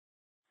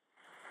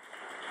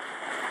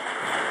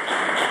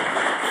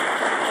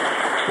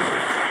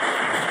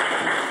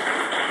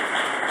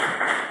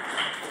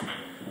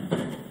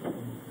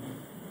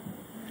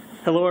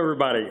Hello,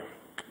 everybody.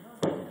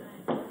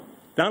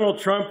 Donald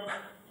Trump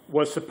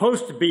was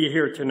supposed to be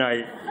here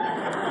tonight,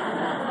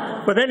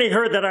 but then he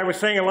heard that I was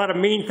saying a lot of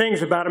mean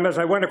things about him as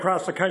I went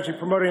across the country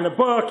promoting the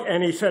book,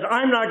 and he said,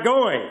 "I'm not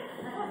going."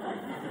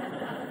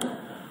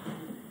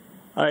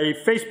 A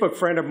Facebook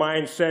friend of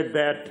mine said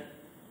that,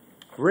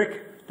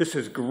 "Rick, this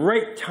is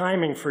great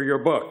timing for your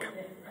book."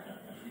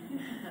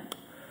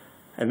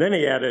 And then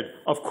he added,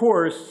 "Of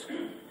course,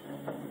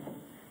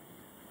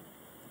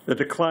 the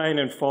decline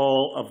and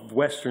fall of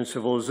Western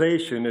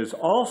civilization is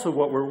also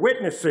what we're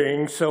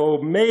witnessing, so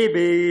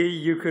maybe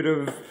you could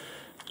have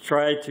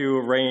tried to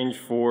arrange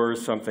for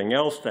something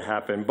else to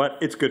happen, but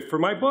it's good for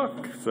my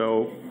book,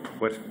 so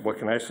what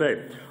can I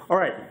say?" All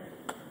right,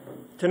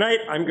 tonight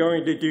I'm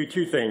going to do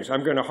two things.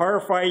 I'm going to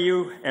horrify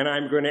you, and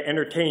I'm going to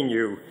entertain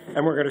you,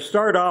 and we're going to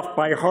start off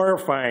by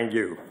horrifying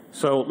you.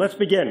 So let's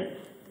begin.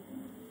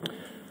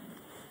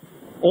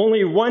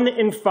 Only 1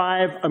 in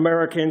 5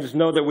 Americans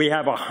know that we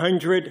have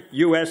 100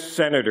 U.S.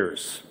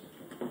 senators.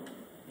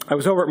 I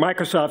was over at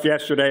Microsoft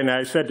yesterday, and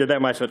I said to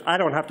them, I said, "I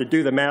don't have to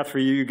do the math for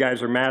you. You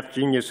guys are math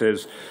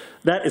geniuses."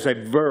 That is a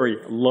very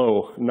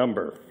low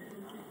number.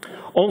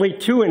 Only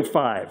 2 in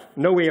 5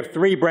 know we have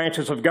 3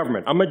 branches of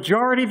government. A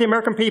majority of the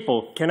American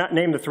people cannot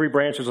name the 3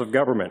 branches of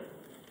government.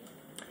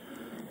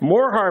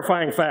 More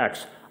horrifying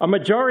facts. A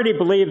majority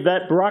believe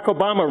that Barack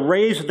Obama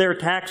raised their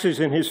taxes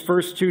in his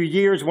first 2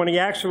 years when he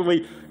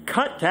actually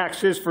cut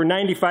taxes for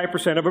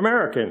 95% of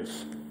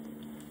Americans.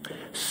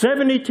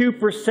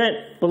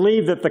 72%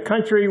 believe that the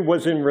country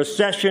was in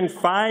recession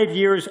 5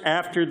 years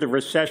after the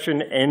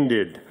recession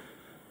ended.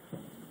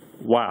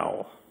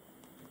 Wow.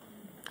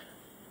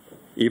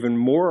 Even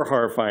more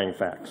horrifying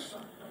facts.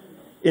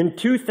 In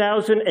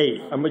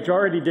 2008, a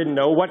majority didn't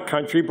know what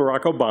country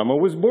Barack Obama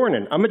was born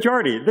in. A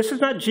majority. This is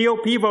not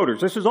GOP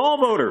voters. This is all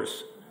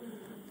voters.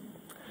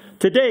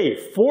 Today,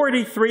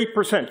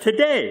 43%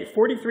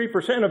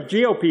 of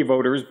GOP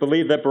voters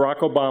believe that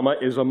Barack Obama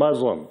is a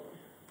Muslim.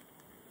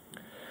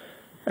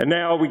 And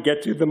now we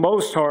get to the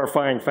most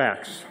horrifying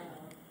facts.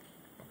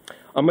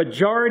 A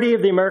majority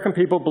of the American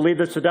people believe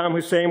that Saddam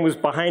Hussein was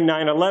behind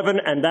 9/11,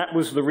 and that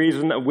was the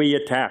reason that we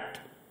attacked.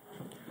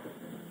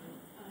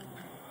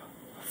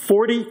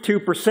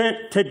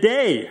 42%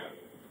 today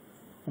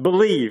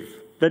believe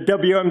that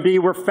WMD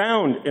were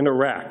found in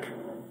Iraq.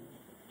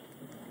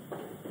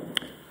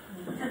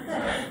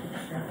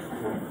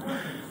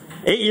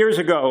 8 years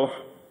ago,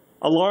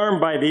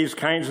 alarmed by these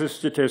kinds of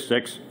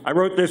statistics, I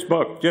wrote this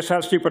book, Just How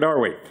Stupid Are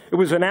We? It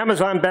was an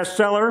Amazon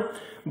bestseller,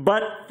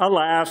 but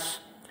alas,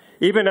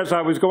 even as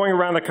I was going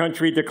around the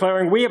country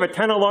declaring we have a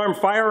 10-alarm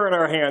fire in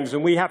our hands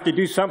and we have to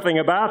do something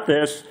about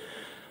this,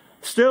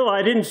 still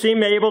I didn't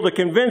seem able to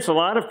convince a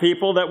lot of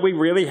people that we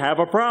really have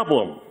a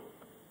problem.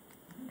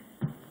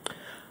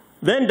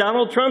 Then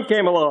Donald Trump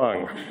came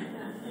along.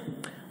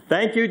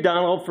 Thank you,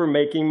 Donald, for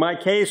making my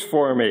case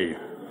for me.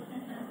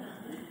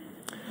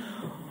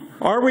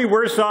 Are we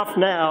worse off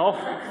now?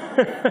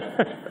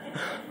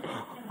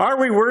 Are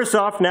we worse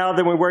off now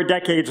than we were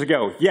decades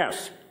ago?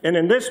 Yes. And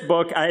in this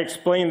book, I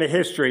explain the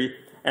history,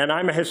 and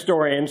I'm a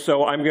historian,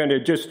 so I'm going to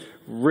just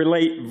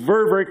relate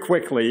very, very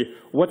quickly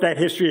what that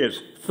history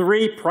is.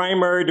 3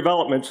 primary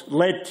developments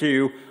led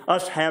to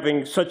us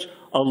having such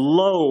a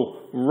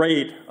low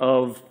rate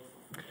of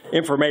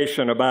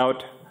information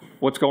about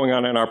what's going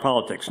on in our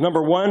politics.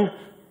 Number 1,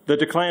 the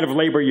decline of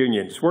labor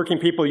unions. Working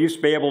people used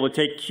to be able to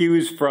take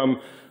cues from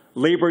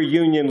labor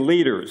union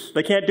leaders.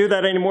 They can't do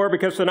that anymore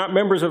because they're not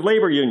members of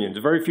labor unions.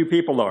 Very few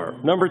people are.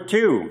 Number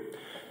 2,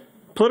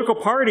 political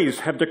parties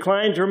have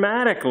declined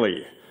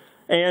dramatically.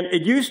 And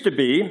it used to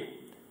be,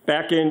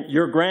 back in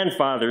your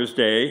grandfather's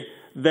day,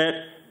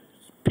 that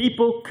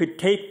people could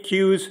take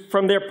cues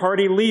from their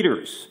party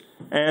leaders.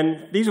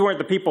 And these weren't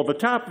the people at the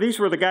top. These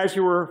were the guys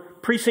who were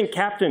precinct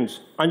captains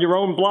on your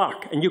own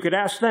block. And you could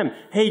ask them,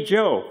 "Hey,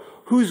 Joe,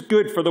 who's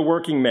good for the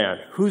working man?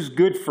 Who's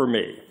good for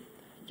me?"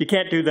 You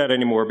can't do that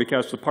anymore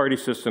because the party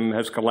system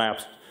has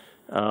collapsed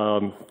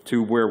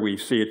to where we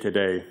see it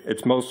today.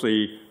 It's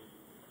mostly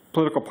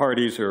political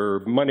parties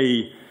or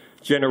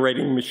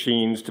money-generating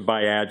machines to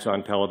buy ads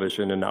on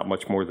television and not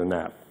much more than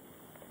that.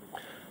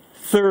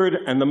 Third,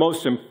 and the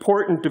most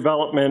important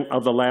development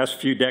of the last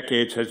few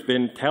decades has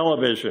been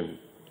television.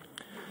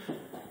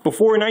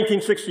 Before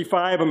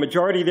 1965, a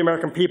majority of the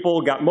American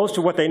people got most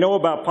of what they know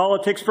about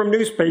politics from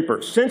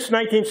newspapers. Since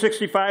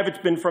 1965, it's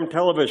been from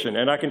television.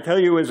 And I can tell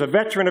you as a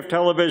veteran of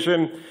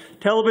television,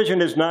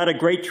 television is not a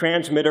great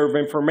transmitter of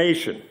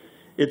information.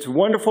 It's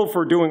wonderful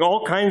for doing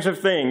all kinds of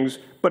things,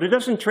 but it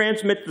doesn't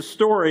transmit the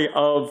story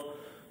of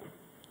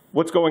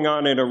what's going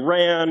on in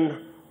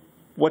Iran,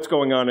 what's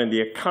going on in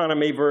the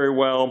economy very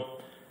well,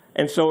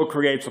 and so it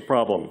creates a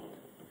problem.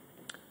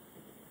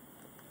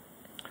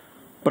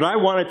 But I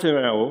wanted to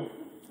know,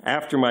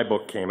 after my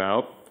book came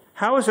out,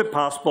 how is it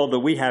possible that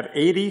we have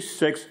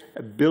 86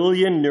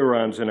 billion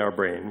neurons in our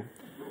brain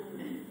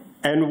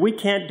and we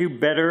can't do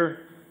better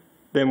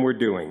than we're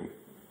doing?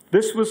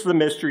 This was the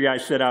mystery I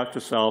set out to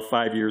solve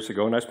 5 years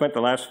ago, and I spent the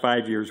last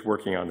 5 years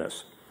working on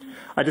this.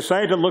 I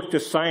decided to look to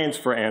science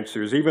for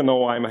answers, even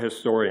though I'm a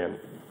historian.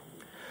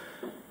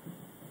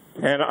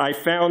 And I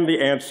found the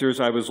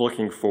answers I was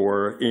looking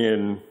for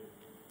in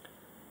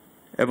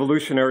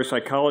evolutionary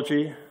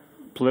psychology,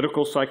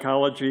 political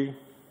psychology,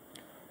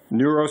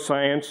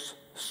 neuroscience,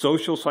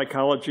 social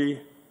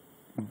psychology,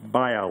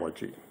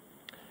 biology.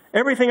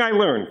 Everything I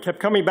learned kept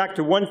coming back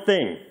to one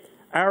thing: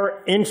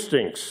 our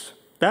instincts.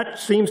 That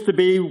seems to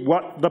be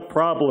what the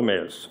problem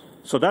is.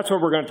 So that's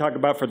what we're going to talk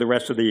about for the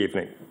rest of the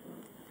evening.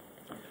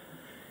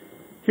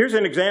 Here's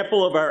an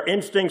example of our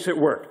instincts at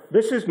work.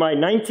 This is my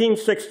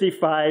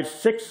 1965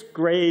 sixth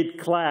grade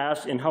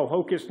class in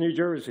Hohokus, New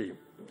Jersey.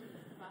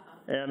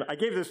 And I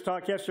gave this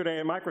talk yesterday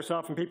at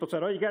Microsoft, and people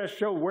said, oh, you got to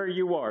show where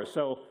you are.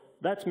 So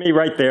that's me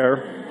right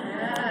there.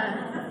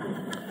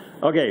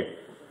 Okay.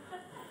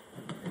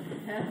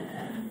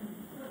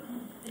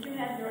 Did you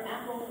have your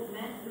Apple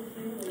Mac with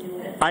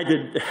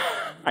you?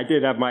 I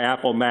did have my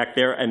Apple Mac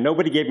there, and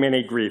nobody gave me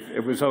any grief.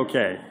 It was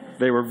okay.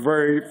 They were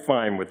very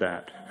fine with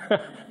that.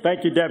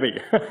 Thank you,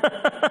 Debbie.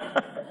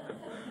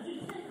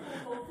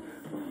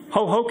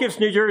 Hohokus,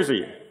 New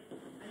Jersey.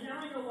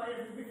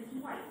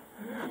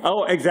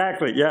 Oh,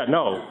 exactly. Yeah,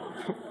 no.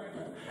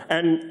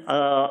 And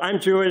I'm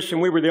Jewish, and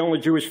we were the only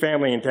Jewish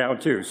family in town,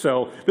 too.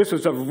 So this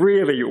was a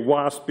really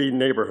waspy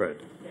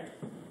neighborhood.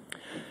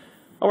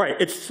 All right,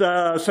 it's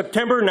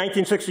September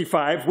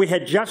 1965. We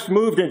had just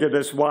moved into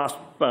this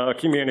WASP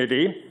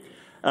community,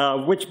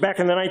 which back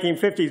in the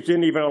 1950s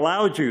didn't even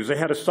allow Jews. They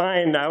had a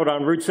sign out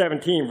on Route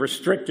 17,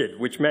 restricted,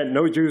 which meant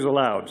no Jews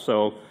allowed.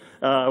 So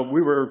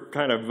we were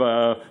kind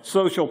of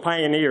social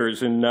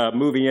pioneers in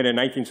moving in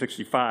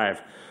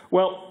 1965.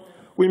 Well,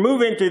 we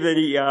move into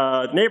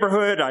the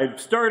neighborhood. I'm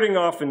starting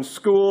off in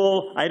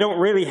school. I don't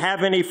really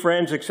have any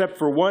friends except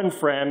for one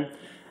friend.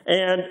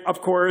 And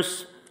of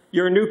course,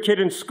 you're a new kid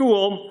in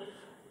school.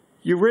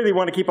 You really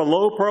want to keep a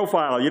low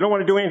profile. You don't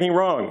want to do anything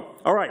wrong.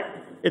 All right,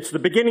 it's the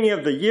beginning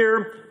of the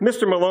year.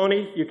 Mr.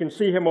 Maloney, you can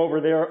see him over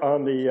there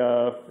on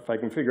the, if I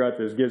can figure out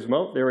this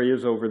gizmo, there he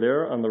is over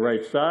there on the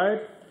right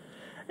side.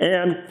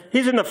 And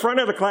he's in the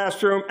front of the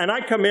classroom, and I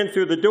come in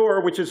through the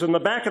door, which is in the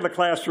back of the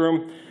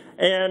classroom,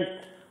 and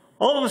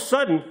all of a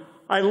sudden,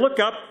 I look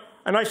up,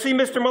 and I see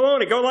Mr.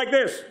 Maloney go like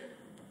this.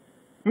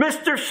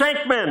 Mr.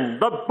 Shenkman,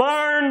 the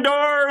barn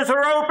doors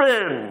are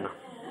open.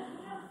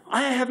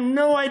 I have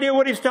no idea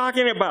what he's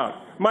talking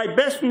about. My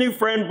best new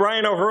friend,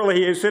 Brian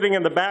O'Hurley, is sitting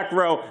in the back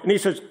row, and he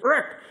says,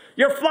 Rick,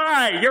 your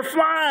fly, your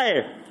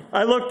fly.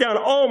 I look down,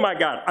 oh my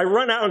God. I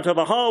run out into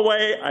the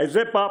hallway, I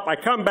zip up, I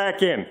come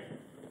back in.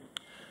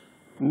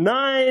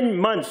 9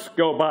 months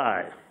go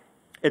by.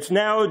 It's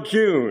now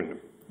June,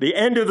 the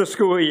end of the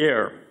school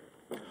year.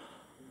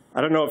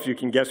 I don't know if you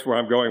can guess where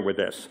I'm going with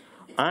this.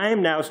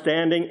 I'm now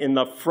standing in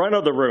the front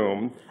of the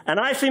room, and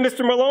I see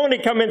Mr. Maloney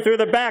come in through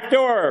the back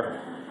door.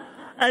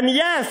 And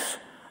yes,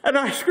 and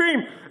I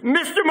scream,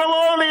 Mr.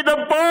 Maloney,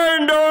 the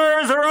barn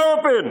doors are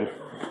open.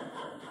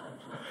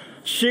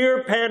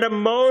 Sheer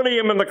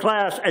pandemonium in the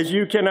class, as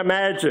you can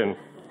imagine.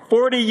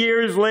 40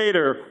 years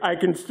later,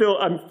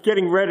 I'm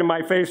getting red in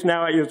my face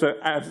now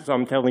as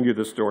I'm telling you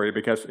the story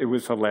because it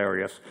was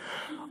hilarious.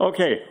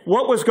 Okay,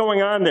 what was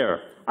going on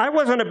there? I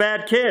wasn't a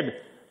bad kid.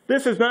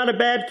 This is not a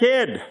bad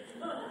kid.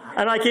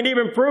 And I can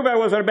even prove I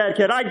wasn't a bad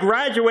kid. I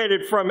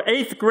graduated from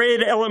 8th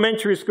grade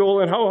elementary school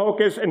in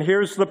Hohokus, and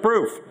here's the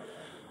proof.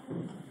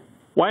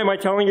 Why am I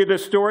telling you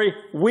this story?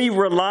 We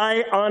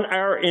rely on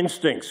our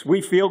instincts.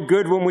 We feel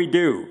good when we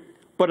do,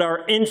 but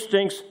our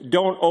instincts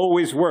don't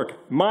always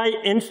work. My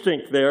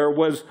instinct there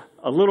was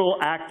a little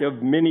act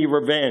of mini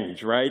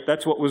revenge, right?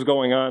 That's what was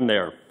going on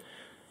there.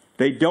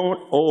 They don't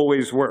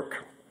always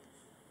work.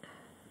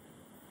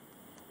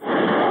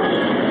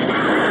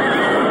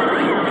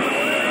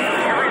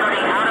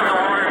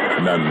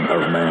 None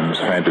of man's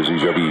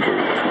fantasies of evil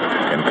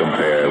can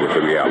compare with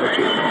the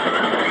reality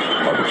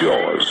of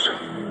Jaws.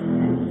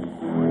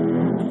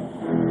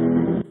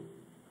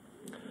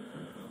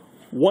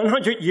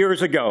 100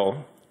 years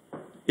ago,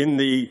 in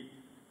the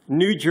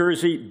New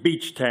Jersey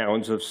beach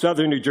towns of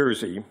southern New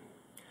Jersey,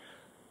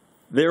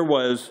 there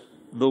was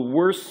the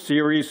worst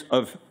series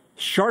of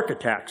shark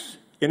attacks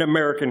in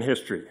American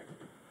history.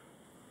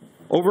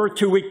 Over a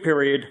 2-week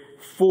period,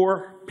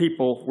 4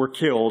 people were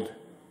killed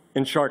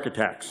in shark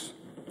attacks.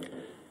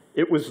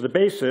 It was the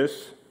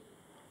basis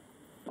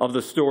of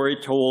the story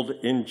told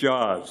in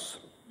Jaws.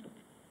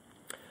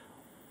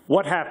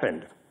 What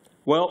happened?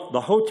 Well, the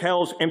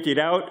hotels emptied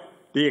out.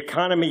 The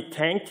economy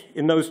tanked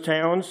in those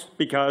towns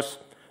because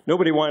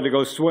nobody wanted to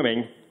go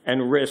swimming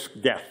and risk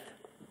death.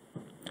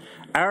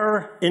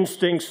 Our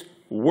instincts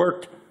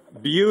worked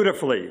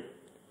beautifully.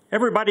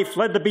 Everybody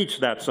fled the beach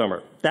that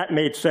summer. That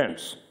made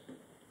sense.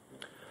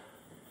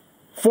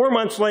 4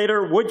 months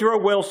later, Woodrow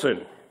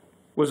Wilson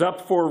was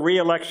up for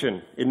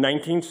re-election in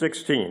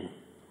 1916,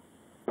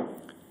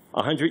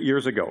 100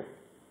 years ago.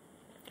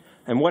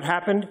 And what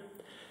happened?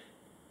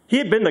 He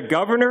had been the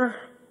governor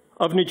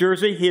of New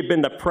Jersey. He had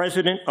been the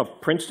president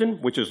of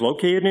Princeton, which is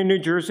located in New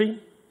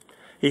Jersey.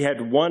 He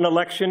had won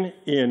election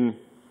in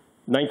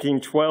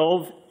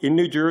 1912 in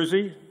New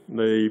Jersey.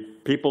 The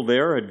people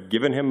there had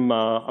given him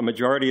a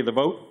majority of the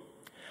vote.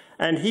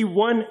 And he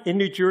won in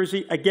New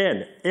Jersey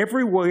again,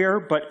 everywhere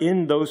but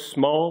in those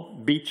small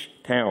beach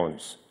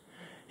towns.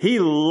 He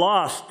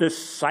lost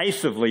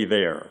decisively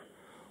there.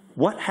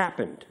 What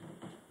happened?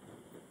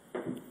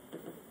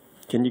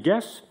 Can you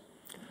guess?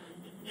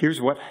 Here's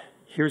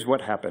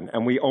what happened.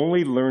 And we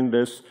only learned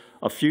this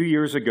a few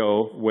years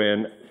ago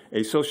when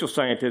a social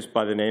scientist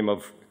by the name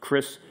of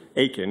Chris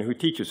Aiken, who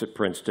teaches at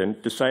Princeton,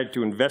 decided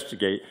to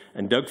investigate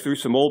and dug through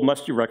some old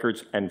musty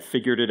records and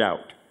figured it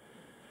out.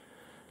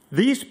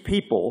 These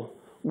people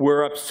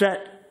were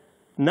upset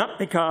not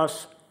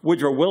because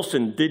Woodrow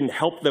Wilson didn't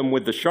help them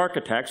with the shark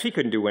attacks. He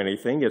couldn't do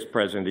anything as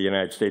President of the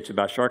United States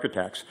about shark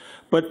attacks.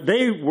 But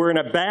they were in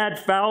a bad,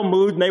 foul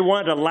mood, and they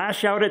wanted to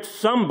lash out at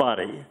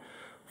somebody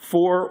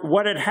for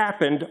what had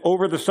happened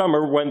over the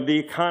summer when the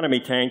economy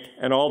tanked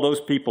and all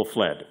those people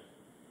fled.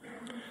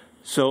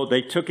 So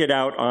they took it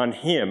out on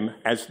him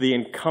as the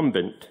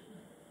incumbent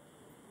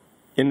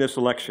in this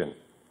election.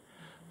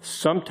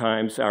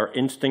 Sometimes our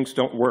instincts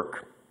don't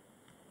work.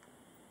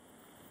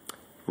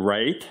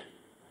 Right?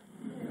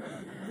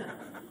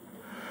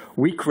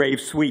 We crave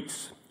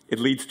sweets. It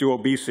leads to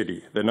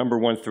obesity, the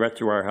 #1 threat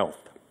to our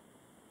health.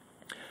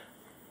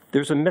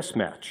 There's a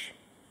mismatch.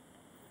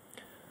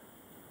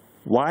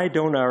 Why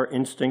don't our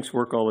instincts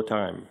work all the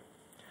time?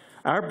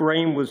 Our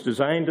brain was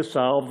designed to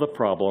solve the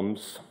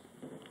problems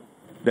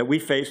that we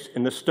faced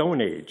in the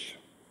Stone Age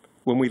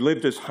when we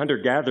lived as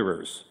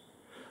hunter-gatherers.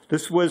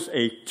 This was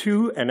a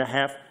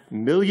 2.5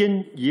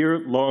 million year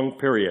long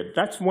period.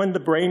 That's when the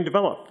brain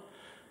developed.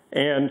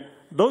 And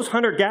those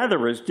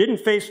hunter-gatherers didn't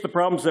face the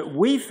problems that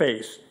we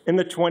face in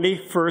the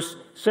 21st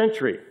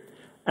century.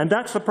 And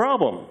that's the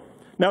problem.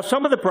 Now,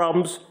 some of the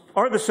problems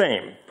are the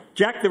same.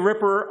 Jack the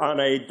Ripper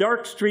on a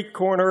dark street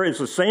corner is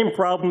the same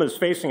problem as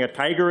facing a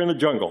tiger in the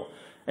jungle.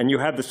 And you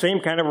have the same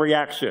kind of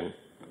reaction.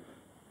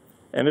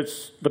 And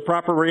it's the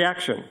proper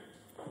reaction.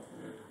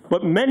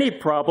 But many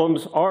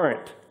problems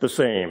aren't the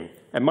same.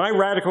 And my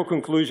radical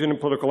conclusion in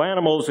Political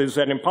Animals is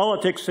that in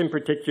politics in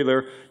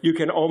particular, you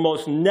can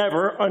almost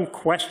never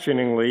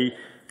unquestioningly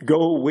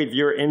go with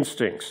your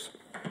instincts.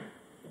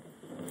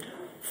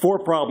 4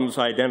 problems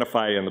I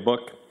identify in the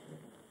book.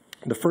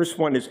 The first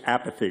one is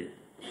apathy.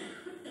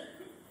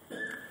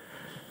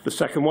 The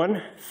second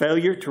one,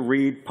 failure to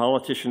read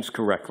politicians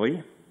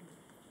correctly.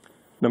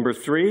 Number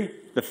 3,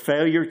 the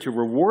failure to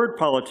reward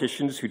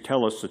politicians who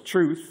tell us the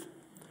truth.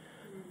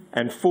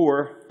 And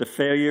 4, the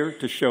failure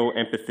to show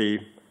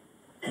empathy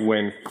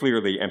when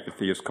clearly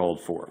empathy is called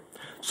for.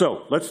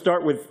 So let's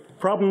start with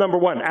problem number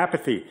 1,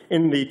 apathy.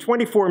 In the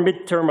 24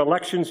 midterm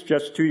elections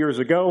just 2 years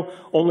ago,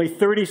 only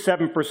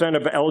 37%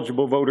 of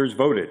eligible voters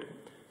voted.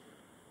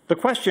 The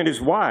question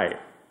is why?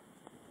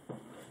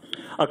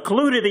 A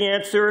clue to the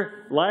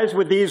answer lies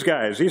with these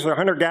guys. These are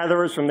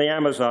hunter-gatherers from the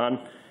Amazon.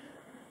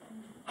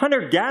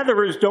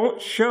 Hunter-gatherers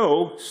don't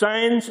show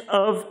signs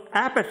of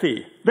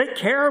apathy. They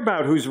care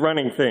about who's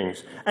running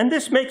things. And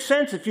this makes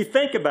sense if you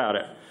think about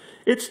it.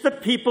 It's the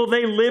people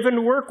they live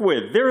and work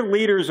with. Their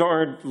leaders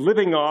aren't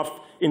living off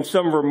in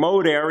some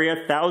remote area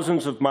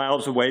thousands of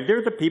miles away.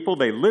 They're the people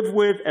they live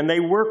with and they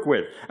work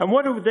with. And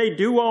what do they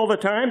do all the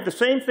time? The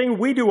same thing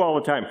we do all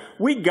the time.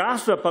 We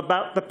gossip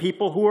about the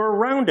people who are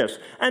around us.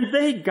 And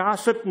they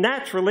gossip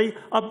naturally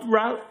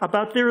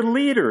about their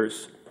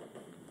leaders.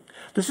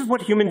 This is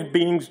what human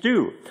beings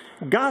do.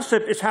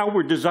 Gossip is how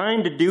we're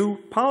designed to do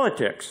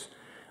politics.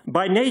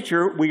 By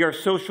nature, we are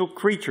social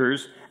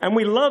creatures, and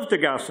we love to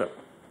gossip.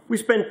 We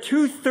spend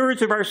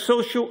 2/3 of our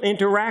social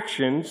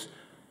interactions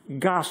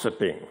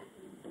gossiping.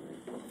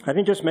 I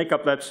didn't just make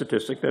up that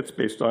statistic. That's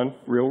based on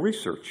real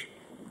research.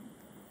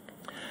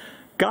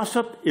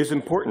 Gossip is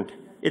important.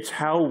 It's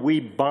how we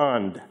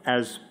bond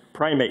as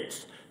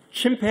primates.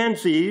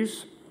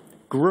 Chimpanzees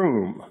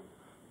groom.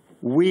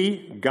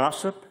 We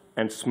gossip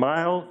and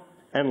smile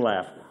and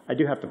laugh. I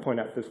do have to point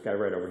out this guy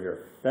right over here.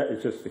 That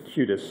is just the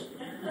cutest.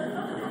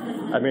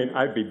 I mean,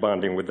 I'd be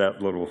bonding with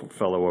that little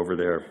fellow over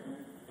there.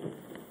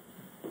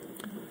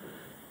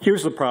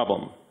 Here's the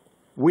problem.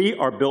 We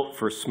are built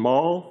for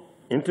small,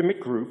 intimate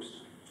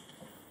groups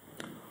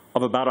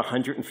of about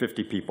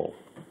 150 people.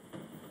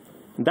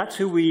 And that's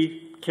who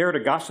we care to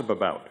gossip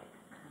about.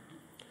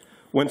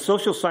 When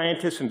social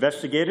scientists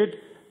investigated,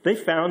 they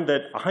found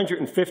that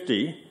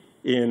 150,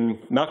 in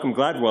Malcolm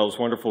Gladwell's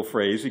wonderful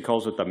phrase, he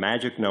calls it the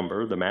magic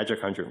number, the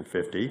magic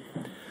 150,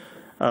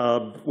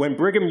 when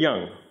Brigham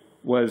Young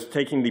was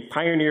taking the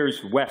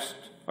pioneers west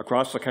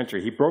across the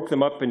country, he broke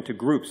them up into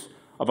groups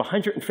of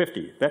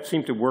 150. That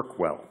seemed to work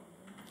well.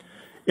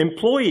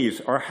 Employees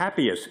are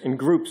happiest in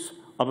groups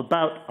of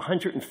about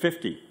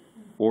 150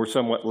 or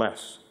somewhat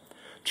less.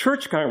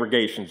 Church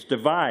congregations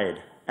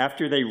divide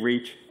after they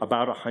reach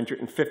about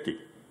 150.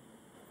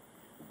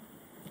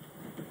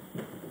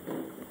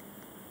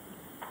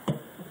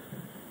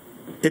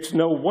 It's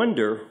no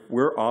wonder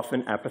we're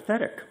often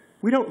apathetic.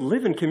 We don't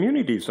live in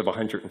communities of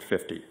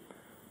 150.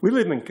 We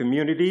live in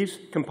communities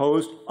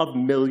composed of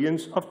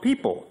millions of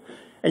people.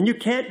 And you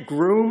can't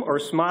groom or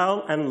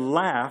smile and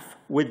laugh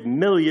with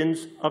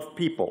millions of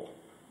people.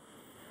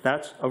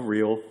 That's a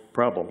real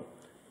problem.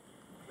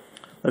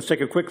 Let's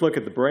take a quick look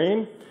at the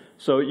brain.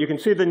 So you can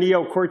see the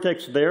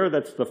neocortex there.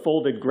 That's the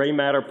folded gray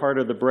matter part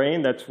of the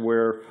brain. That's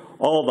where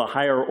all the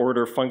higher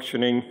order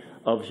functioning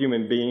of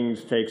human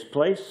beings takes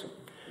place.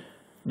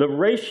 The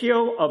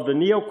ratio of the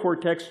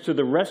neocortex to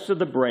the rest of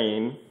the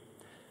brain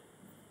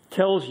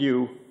tells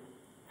you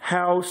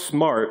how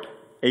smart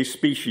a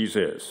species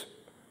is.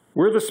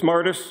 We're the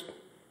smartest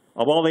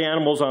of all the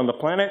animals on the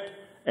planet,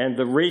 and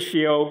the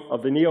ratio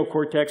of the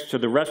neocortex to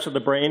the rest of the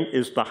brain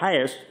is the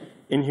highest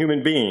in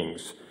human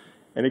beings.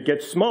 And it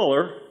gets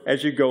smaller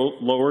as you go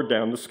lower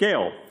down the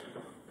scale.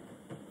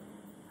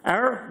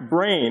 Our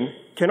brain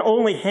can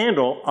only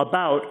handle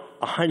about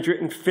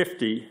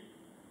 150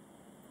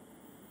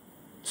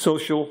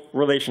 social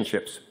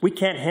relationships. We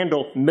can't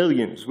handle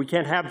millions. We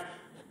can't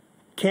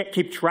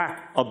keep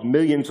track of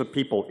millions of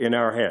people in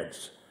our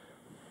heads.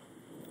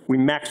 We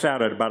max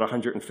out at about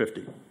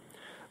 150.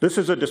 This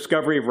is a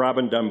discovery of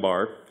Robin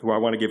Dunbar, who I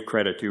want to give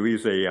credit to.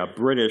 He's a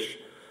British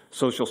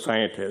social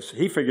scientist.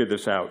 He figured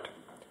this out.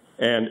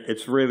 And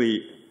it's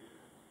really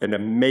an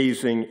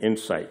amazing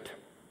insight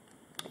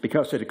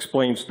because it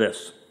explains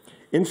this.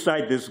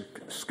 Inside this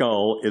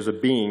skull is a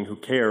being who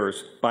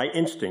cares by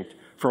instinct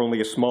for only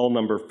a small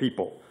number of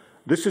people.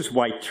 This is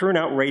why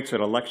turnout rates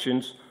at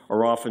elections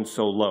are often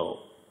so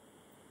low.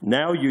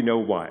 Now you know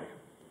why.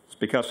 It's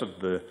because of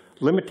the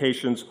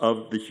limitations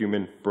of the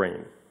human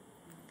brain.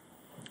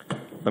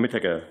 Let me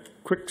take a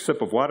quick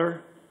sip of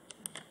water.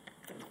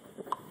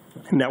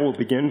 And now we'll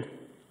begin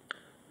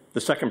the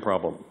second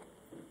problem.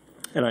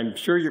 And I'm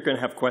sure you're going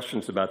to have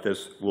questions about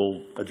this.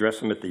 We'll address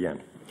them at the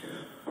end.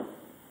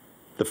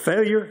 The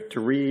failure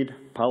to read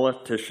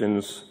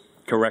politicians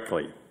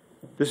correctly.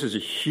 This is a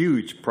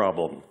huge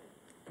problem.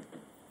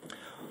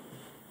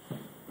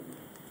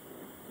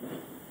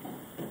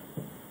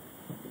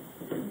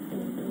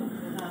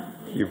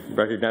 You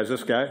recognize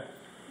this guy?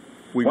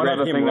 One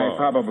other thing I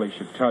probably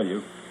should tell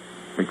you,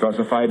 because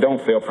if I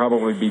don't, they'll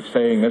probably be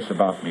saying this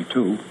about me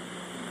too.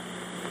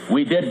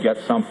 We did get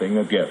something,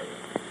 a gift,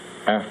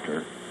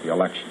 after the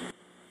election.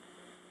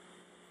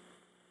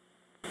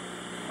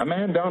 A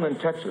man down in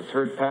Texas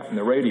heard Pat on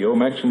the radio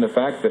mention the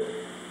fact that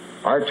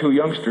our two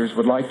youngsters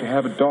would like to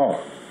have a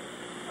dog.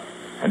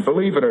 And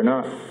believe it or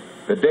not,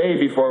 the day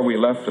before we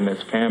left on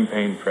this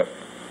campaign trip,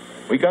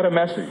 we got a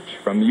message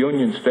from the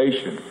Union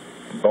Station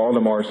in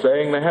Baltimore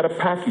saying they had a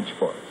package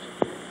for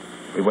us.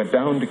 We went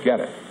down to get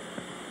it.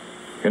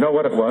 You know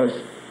what it was?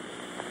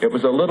 It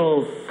was a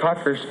little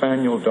Cocker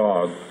Spaniel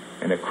dog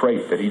in a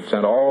crate that he'd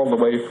sent all the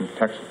way from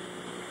Texas.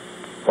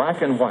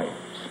 Black and white,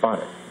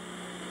 spotted.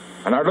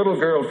 And our little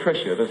girl,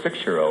 Tricia, the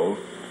 6-year-old,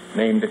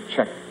 named it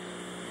Checkers.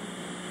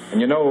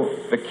 And you know,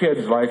 the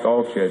kids, like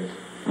all kids,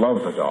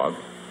 love the dog.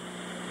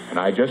 And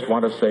I just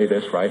want to say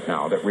this right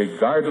now, that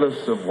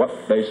regardless of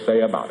what they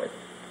say about it,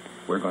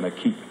 we're going to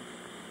keep it.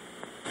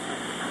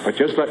 But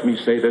just let me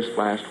say this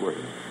last word.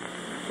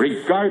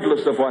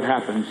 Regardless of what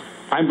happens,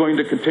 I'm going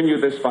to continue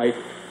this fight.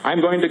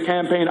 I'm going to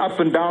campaign up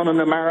and down in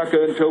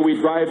America until we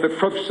drive the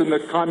crooks and the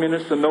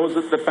communists and those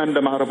that defend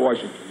them out of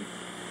Washington.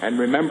 And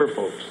remember,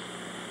 folks,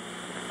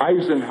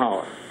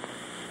 Eisenhower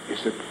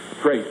is a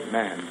great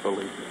man,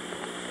 believe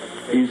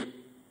me.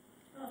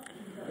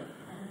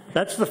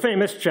 That's the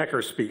famous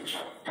Checker speech.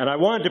 And I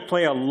wanted to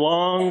play a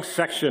long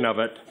section of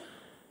it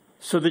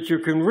so that you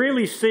can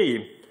really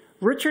see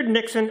Richard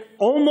Nixon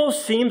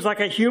almost seems like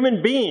a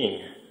human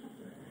being.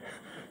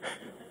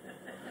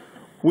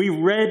 We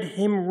read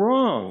him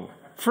wrong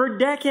for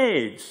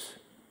decades.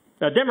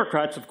 Now,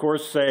 Democrats, of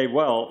course, say,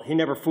 well, he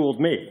never fooled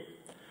me,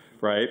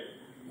 right?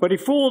 But he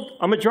fooled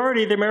a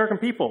majority of the American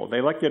people. They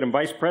elected him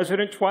vice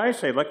president twice.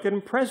 They elected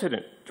him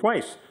president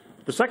twice.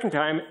 The second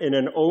time in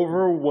an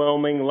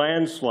overwhelming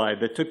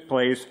landslide that took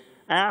place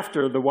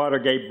after the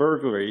Watergate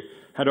burglary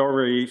had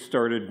already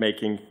started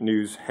making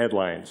news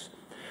headlines.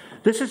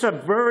 This is a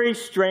very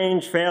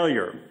strange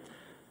failure.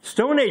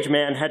 Stone Age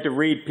man had to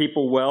read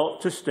people well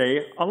to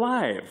stay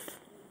alive,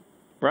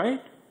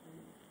 right?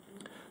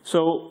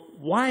 So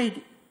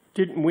why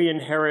didn't we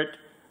inherit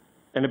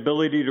an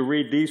ability to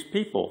read these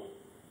people?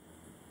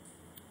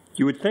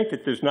 You would think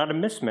that there's not a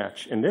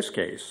mismatch in this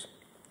case.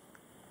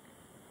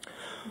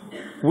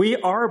 We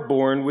are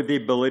born with the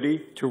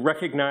ability to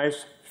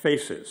recognize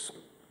faces.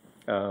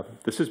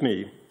 This is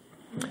me.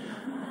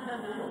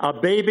 A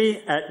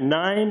baby at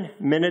 9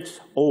 minutes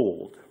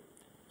old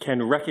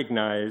can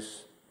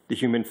recognize the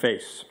human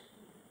face.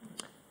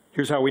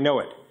 Here's how we know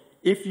it.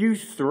 If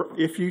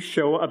you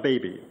show a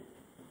baby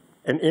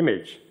an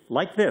image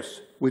like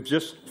this with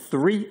just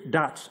 3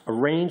 dots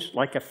arranged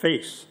like a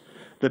face,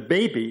 the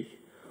baby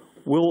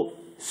will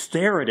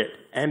stare at it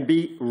and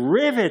be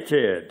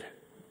riveted.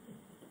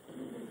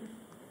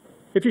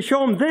 If you show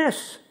them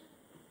this,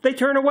 they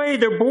turn away,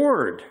 they're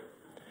bored.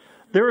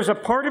 There is a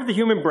part of the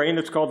human brain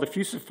that's called the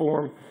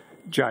fusiform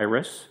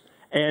gyrus,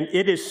 and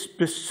it is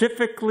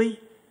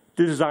specifically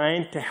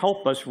designed to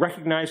help us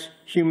recognize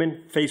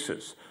human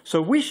faces.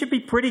 So we should be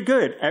pretty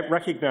good at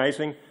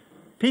recognizing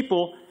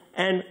people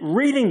and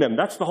reading them.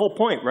 That's the whole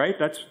point, right?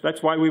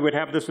 That's why we would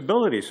have this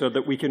ability, so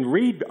that we can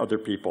read other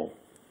people.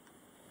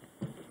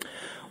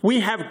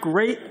 We have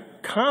great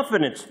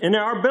confidence in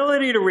our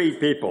ability to read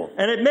people.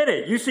 And admit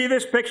it, you see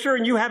this picture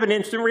and you have an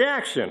instant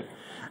reaction.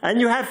 And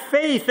you have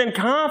faith and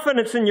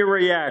confidence in your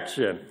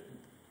reaction.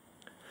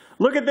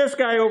 Look at this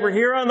guy over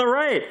here on the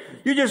right.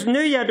 You just knew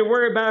you had to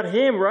worry about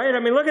him, right? I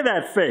mean, look at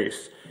that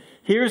face.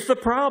 Here's the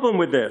problem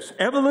with this.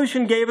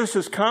 Evolution gave us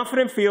this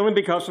confident feeling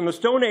because in the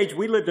Stone Age,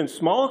 we lived in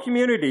small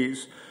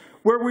communities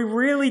where we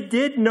really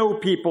did know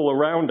people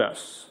around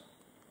us.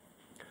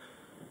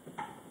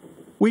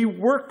 We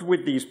worked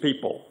with these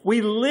people.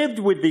 We lived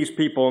with these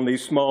people in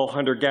these small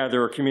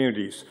hunter-gatherer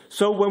communities.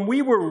 So when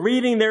we were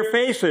reading their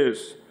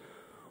faces,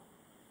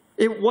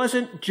 it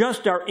wasn't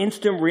just our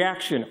instant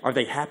reaction. Are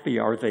they happy?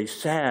 Are they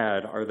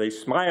sad? Are they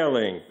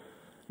smiling?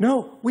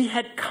 No, we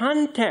had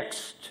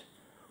context.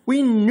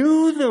 We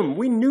knew them.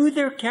 We knew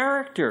their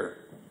character.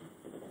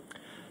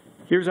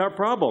 Here's our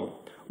problem.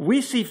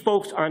 We see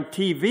folks on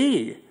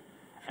TV,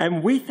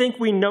 and we think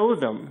we know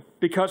them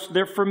because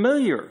they're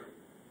familiar.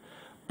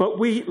 But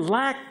we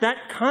lack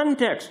that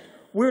context.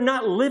 We're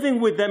not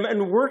living with them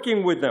and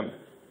working with them.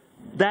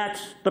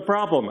 That's the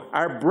problem.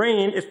 Our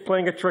brain is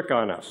playing a trick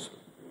on us.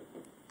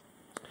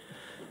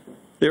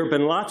 There have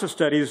been lots of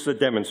studies that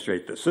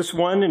demonstrate this. This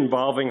one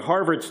involving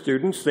Harvard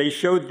students. They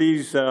showed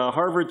these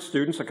Harvard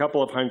students, a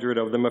couple of hundred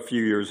of them a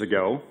few years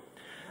ago,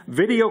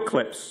 video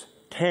clips,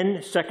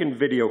 10-second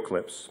video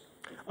clips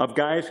of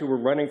guys who were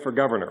running for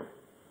governor.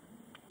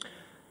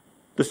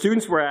 The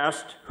students were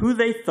asked who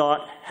they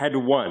thought had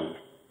won.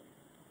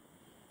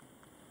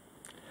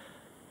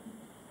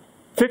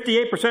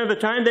 58% of the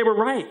time, they were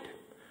right.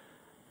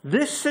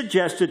 This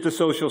suggested to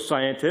social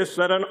scientists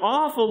that an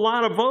awful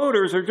lot of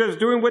voters are just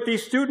doing what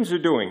these students are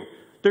doing.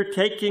 They're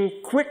taking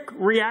quick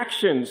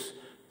reactions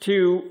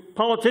to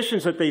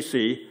politicians that they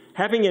see,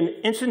 having an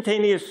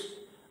instantaneous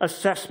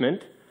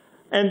assessment,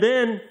 and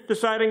then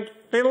deciding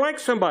they like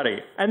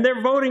somebody, and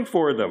they're voting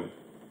for them.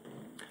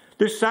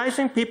 They're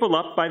sizing people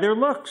up by their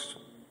looks.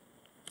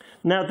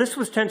 Now, this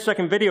was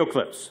 10-second video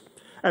clips.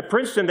 At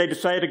Princeton, they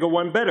decided to go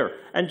one better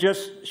and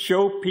just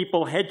show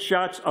people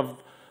headshots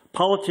of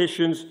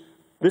politicians,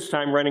 this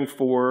time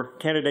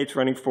candidates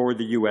running for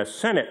the US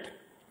Senate.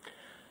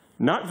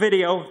 Not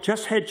video,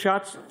 just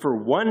headshots for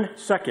 1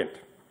 second.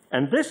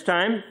 And this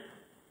time,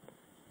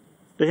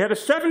 they had a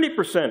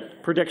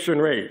 70% prediction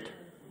rate.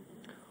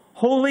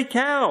 Holy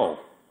cow.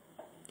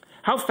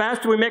 How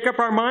fast do we make up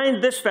our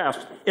mind? This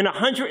fast, in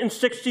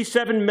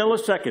 167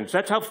 milliseconds.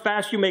 That's how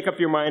fast you make up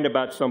your mind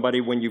about somebody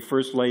when you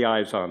first lay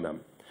eyes on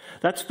them.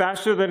 That's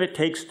faster than it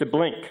takes to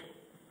blink.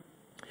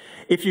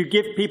 If you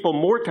give people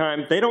more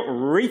time, they don't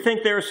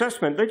rethink their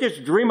assessment. They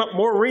just dream up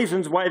more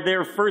reasons why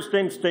their first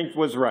instinct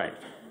was right.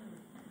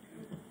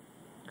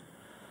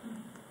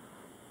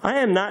 I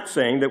am not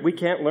saying that we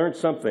can't learn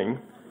something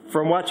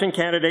from watching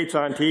candidates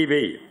on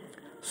TV.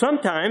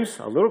 Sometimes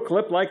a little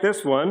clip like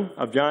this one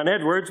of John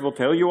Edwards will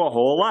tell you a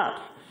whole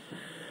lot.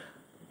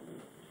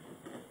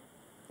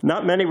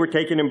 Not many were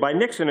taken in by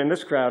Nixon in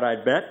this crowd,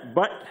 I'd bet,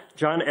 but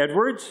John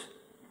Edwards,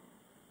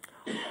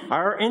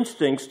 our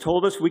instincts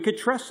told us we could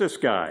trust this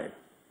guy.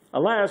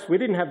 Alas, we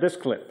didn't have this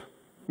clip.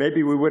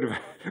 Maybe we would have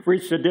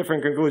reached a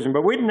different conclusion,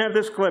 but we didn't have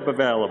this clip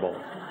available.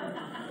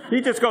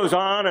 He just goes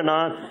on and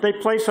on. They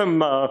play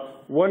some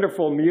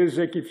wonderful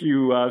music. If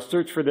you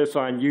search for this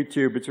on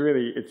YouTube,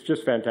 it's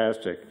just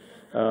fantastic.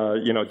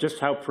 You know, Just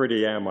How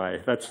Pretty Am I?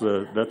 That's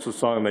the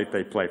song that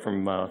they play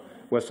from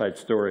West Side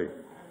Story.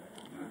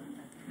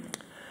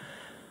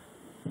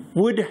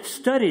 Would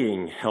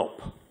studying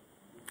help?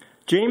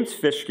 James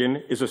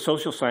Fishkin is a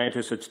social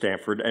scientist at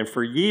Stanford, and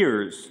for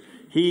years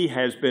he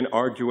has been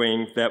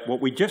arguing that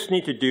what we just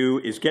need to do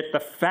is get the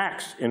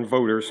facts in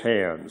voters'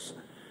 hands.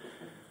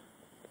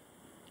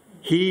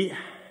 He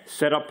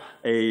set up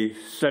a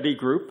study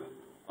group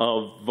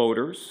of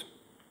voters,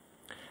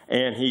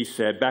 and he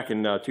said, back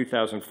in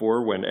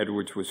 2004 when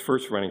Edwards was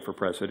first running for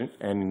president,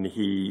 and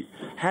he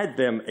had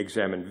them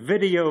examine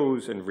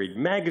videos and read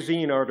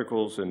magazine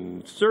articles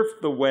and surf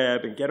the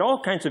web and get all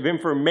kinds of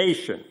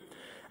information.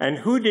 And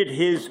who did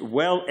his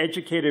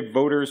well-educated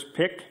voters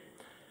pick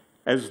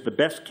as the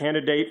best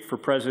candidate for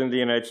president of the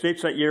United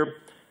States that year?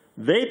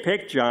 They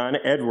picked John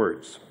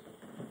Edwards.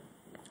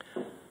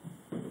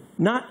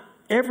 Not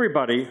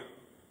everybody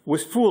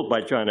was fooled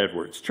by John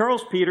Edwards.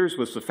 Charles Peters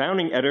was the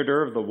founding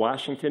editor of the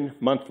Washington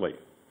Monthly.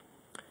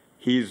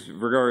 He's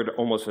regarded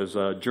almost as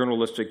a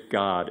journalistic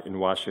god in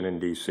Washington,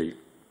 D.C.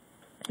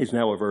 He's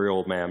now a very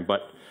old man,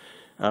 but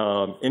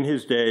in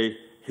his day,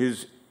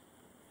 his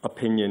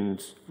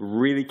opinions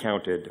really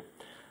counted.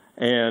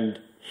 And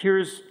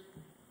here's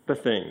the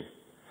thing.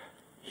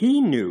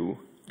 He knew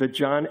that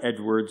John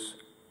Edwards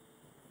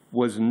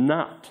was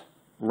not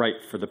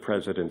right for the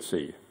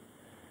presidency.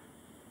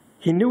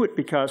 He knew it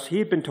because he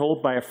had been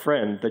told by a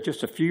friend that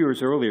just a few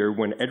years earlier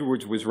when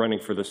Edwards was running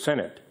for the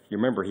Senate, you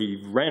remember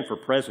he ran for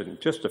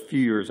president just a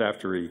few years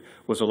after he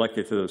was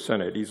elected to the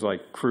Senate. He's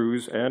like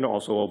Cruz and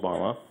also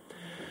Obama.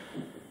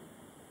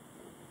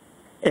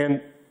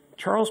 And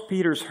Charles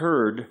Peters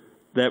heard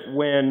that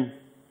when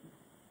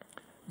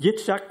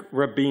Yitzhak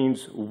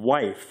Rabin's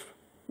wife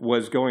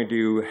was going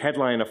to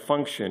headline a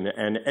function,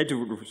 and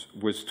Edwards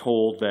was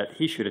told that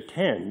he should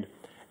attend.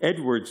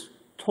 Edwards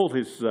told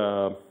his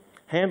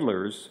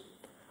handlers,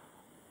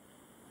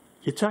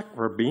 Yitzhak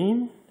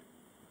Rabin?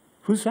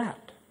 Who's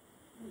that?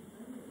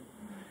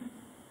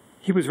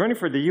 He was running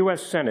for the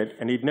US Senate,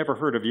 and he'd never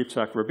heard of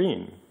Yitzhak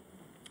Rabin.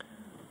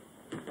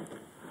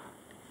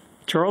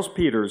 Charles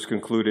Peters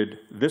concluded,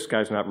 this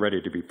guy's not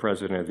ready to be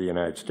president of the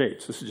United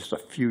States. This is just a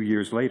few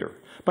years later.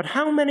 But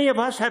how many of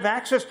us have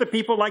access to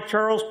people like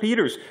Charles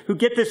Peters who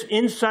get this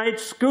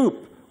inside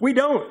scoop? We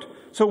don't.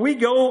 So we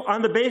go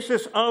on the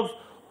basis of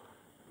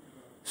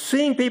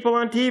seeing people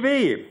on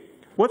TV.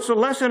 What's the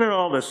lesson in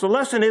all this? The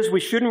lesson is we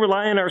shouldn't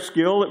rely on our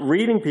skill at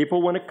reading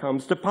people when it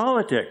comes to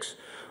politics.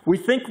 We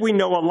think we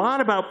know a lot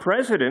about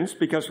presidents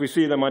because we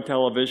see them on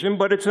television,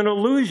 but it's an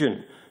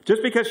illusion.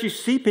 Just because you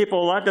see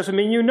people a lot doesn't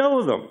mean you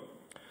know them.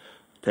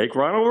 Take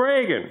Ronald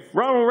Reagan.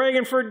 Ronald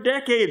Reagan for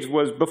decades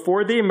was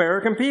before the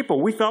American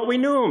people. We thought we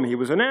knew him. He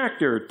was an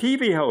actor,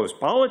 TV host,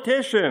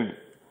 politician.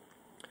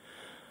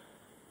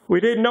 We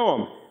didn't know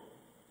him.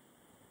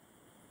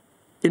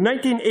 In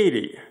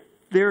 1980,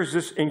 there's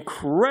this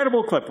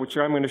incredible clip, which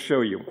I'm going to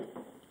show you.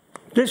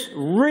 This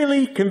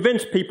really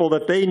convinced people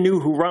that they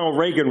knew who Ronald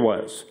Reagan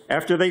was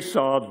after they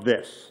saw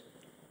this.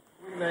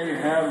 We may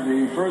have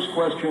the first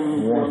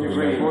question. Before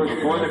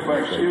the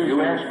question,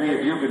 you asked me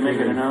if you could make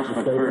an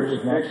announcement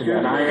first.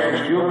 And I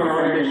asked you for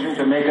permission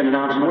to make an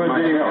announcement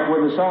myself.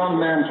 Would the sound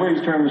man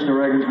please turn Mr.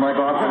 Reagan's mic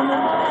off for a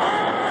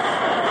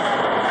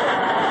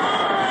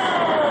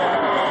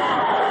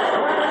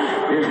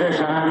minute? Is this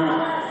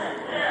on?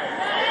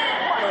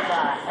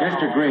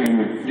 Mr. Green,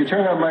 Did you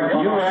turn that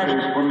microphone you off,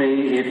 asked please? for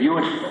me if you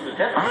would...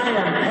 I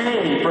am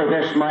paying for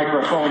this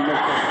microphone,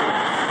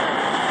 Mr.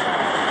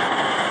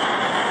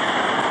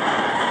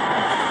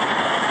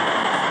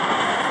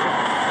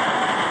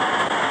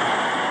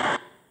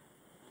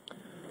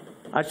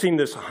 I've seen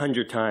this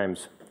 100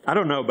 times. I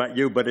don't know about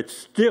you, but it's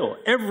still,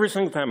 every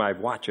single time I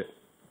watch it,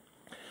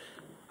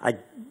 I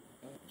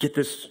get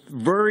this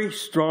very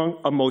strong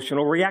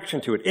emotional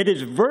reaction to it. It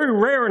is very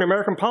rare in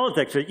American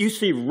politics that you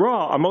see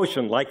raw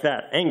emotion like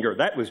that, anger.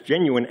 That was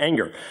genuine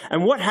anger.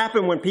 And what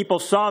happened when people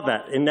saw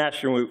that in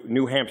Nashville,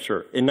 New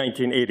Hampshire in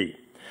 1980?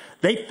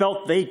 They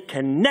felt they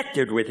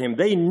connected with him.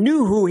 They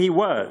knew who he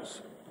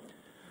was.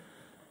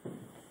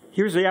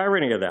 Here's the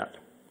irony of that.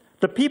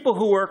 The people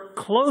who were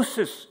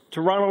closest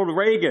to Ronald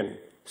Reagan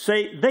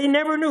say they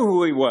never knew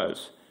who he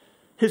was.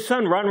 His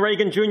son, Ron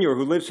Reagan Jr.,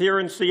 who lives here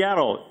in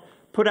Seattle,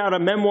 put out a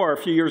memoir a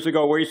few years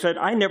ago where he said,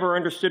 I never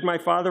understood my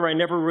father. I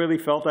never really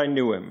felt I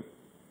knew him.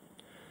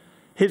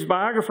 His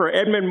biographer,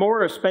 Edmund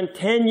Morris, spent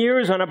 10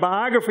 years on a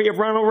biography of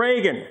Ronald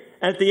Reagan.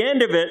 And at the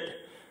end of it,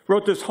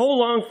 wrote this whole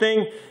long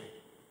thing.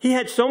 He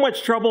had so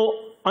much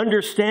trouble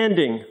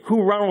understanding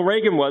who Ronald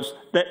Reagan was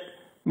that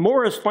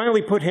Morris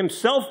finally put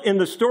himself in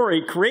the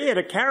story, created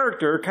a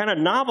character, kind of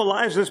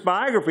novelized this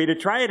biography to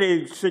try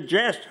to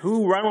suggest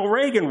who Ronald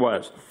Reagan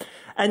was.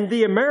 And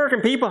the American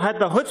people had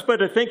the chutzpah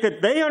to think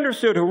that they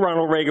understood who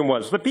Ronald Reagan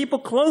was. The people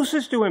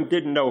closest to him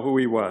didn't know who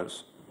he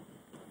was.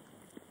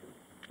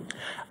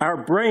 Our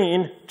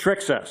brain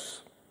tricks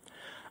us.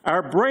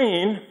 Our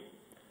brain,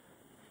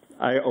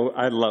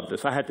 I love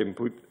this. I had to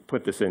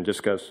put this in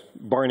just because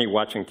Barney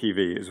watching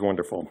TV is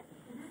wonderful.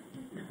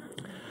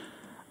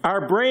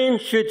 Our brain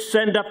should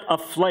send up a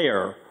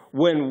flare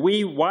when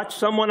we watch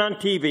someone on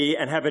TV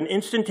and have an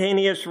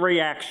instantaneous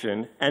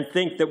reaction and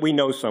think that we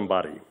know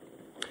somebody.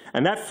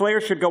 And that flare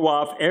should go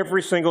off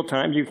every single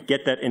time you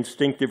get that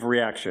instinctive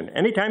reaction.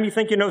 Anytime you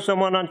think you know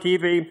someone on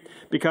TV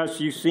because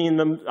you've seen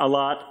them a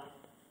lot,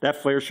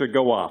 that flare should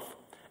go off.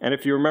 And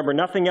if you remember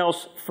nothing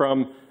else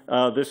from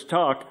this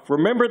talk,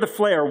 remember the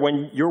flare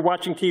when you're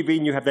watching TV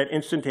and you have that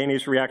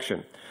instantaneous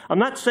reaction. I'm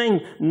not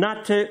saying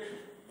not to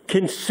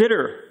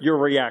consider your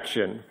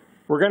reaction.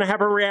 We're going to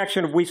have a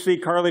reaction if we see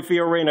Carly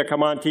Fiorina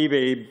come on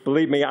TV.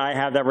 Believe me, I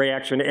have that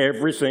reaction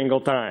every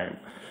single time.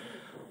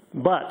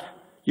 But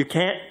you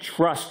can't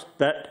trust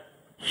that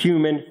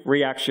human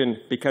reaction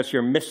because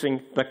you're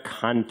missing the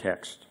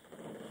context.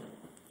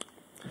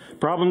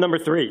 Problem number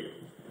 3,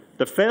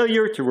 the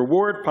failure to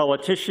reward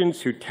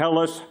politicians who tell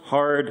us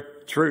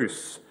hard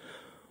truths.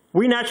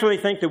 We naturally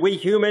think that we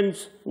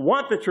humans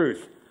want the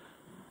truth.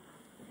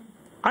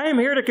 I am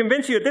here to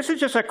convince you this is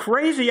just a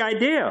crazy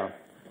idea.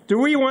 Do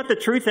we want the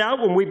truth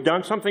out when we've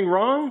done something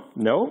wrong?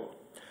 No.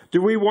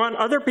 Do we want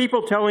other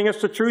people telling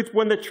us the truth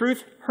when the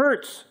truth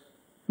hurts?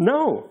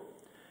 No.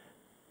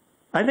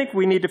 I think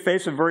we need to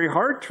face a very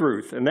hard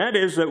truth, and that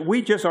is that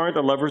we just aren't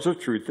the lovers of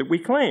truth that we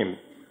claim.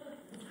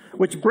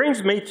 Which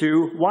brings me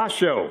to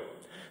Washoe.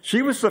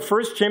 She was the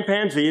first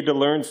chimpanzee to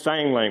learn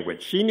sign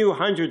language. She knew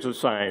hundreds of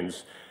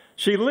signs.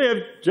 She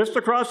lived just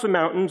across the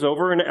mountains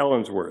over in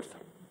Ellensworth.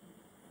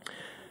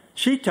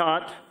 She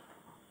taught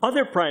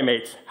other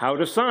primates how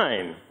to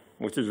sign,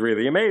 which is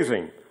really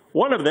amazing.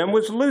 One of them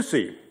was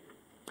Lucy.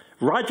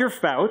 Roger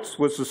Fouts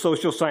was the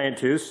social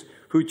scientist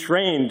who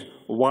trained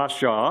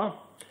Washoe,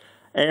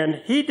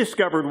 and he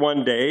discovered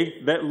one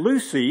day that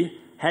Lucy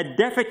had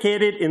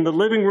defecated in the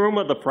living room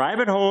of the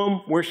private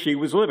home where she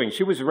was living.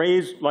 She was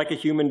raised like a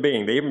human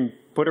being. They even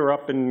put her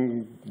up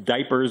in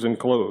diapers and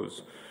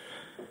clothes.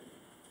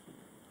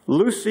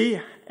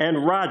 Lucy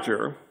and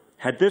Roger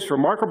had this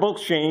remarkable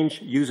exchange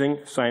using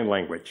sign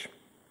language.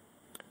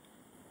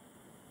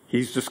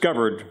 He's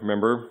discovered,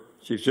 remember,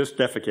 she's just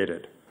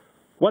defecated.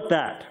 What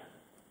that?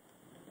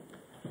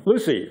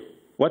 Lucy,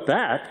 what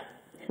that?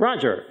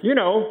 Roger, you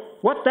know,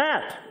 what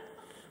that?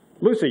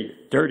 Lucy,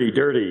 dirty,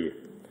 dirty.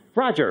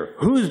 Roger,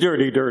 who's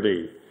dirty,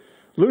 dirty?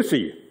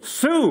 Lucy,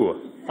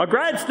 Sue, a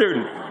grad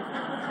student.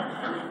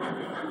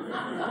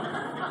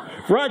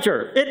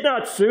 Roger, it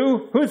not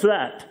Sue, who's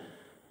that?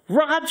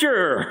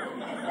 Roger.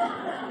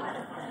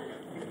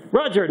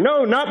 Roger,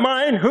 no, not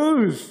mine,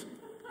 whose?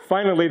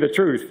 Finally, the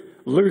truth.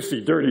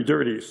 Lucy, dirty,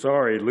 dirty.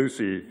 Sorry,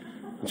 Lucy.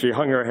 And she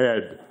hung her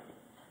head.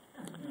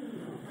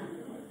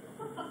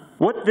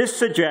 What this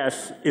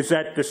suggests is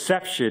that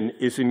deception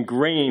is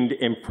ingrained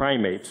in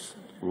primates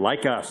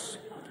like us.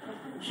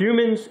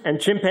 Humans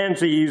and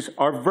chimpanzees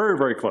are very,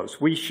 very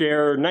close. We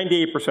share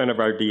 98%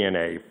 of our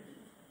DNA.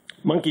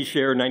 Monkeys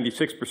share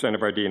 96%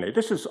 of our DNA.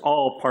 This is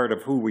all part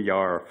of who we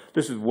are.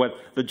 This is what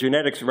the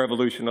genetics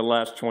revolution of the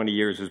last 20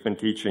 years has been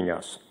teaching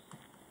us.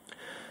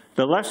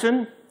 The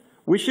lesson: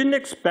 we shouldn't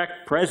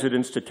expect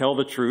presidents to tell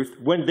the truth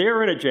when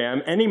they're in a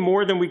jam any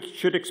more than we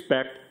should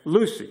expect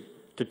Lucy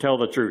to tell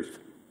the truth.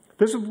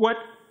 This is what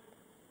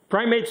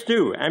primates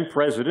do, and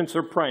presidents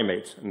are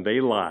primates, and they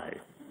lie.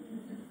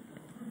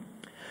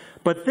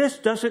 But this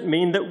doesn't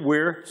mean that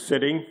we're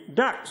sitting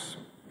ducks.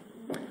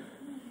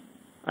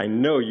 I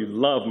know you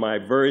love my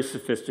very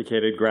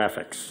sophisticated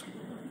graphics.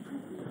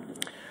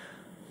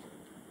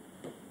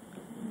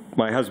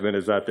 My husband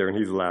is out there and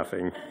he's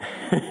laughing.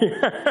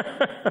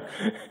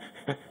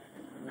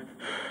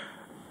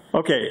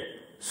 Okay,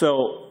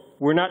 so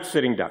we're not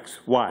sitting ducks.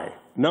 Why?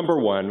 Number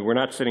one, we're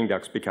not sitting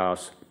ducks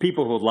because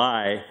people who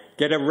lie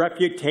get a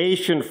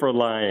reputation for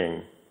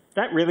lying.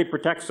 That really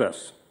protects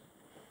us.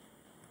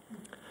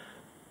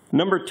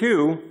 Number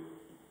two,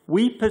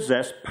 we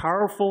possess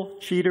powerful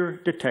cheater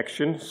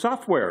detection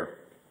software.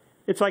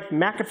 It's like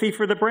McAfee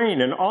for the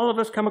brain, and all of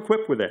us come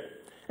equipped with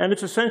it. And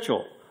it's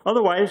essential.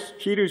 Otherwise,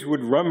 cheaters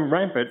would run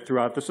rampant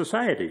throughout the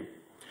society.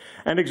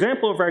 An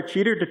example of our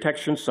cheater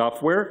detection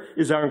software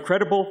is our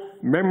incredible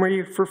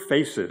memory for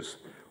faces.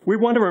 We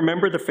want to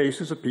remember the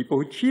faces of people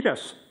who cheat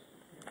us.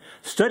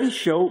 Studies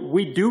show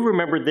we do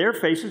remember their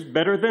faces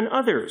better than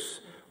others.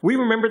 We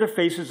remember the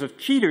faces of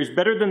cheaters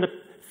better than the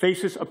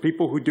faces of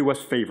people who do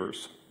us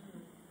favors.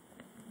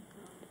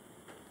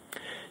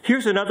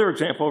 Here's another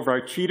example of our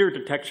cheater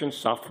detection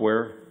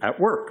software at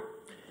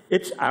work.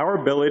 It's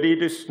our ability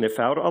to sniff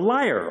out a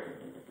liar.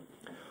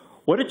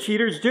 What do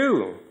cheaters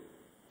do?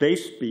 They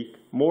speak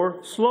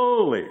more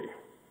slowly.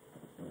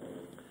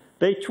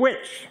 They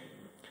twitch.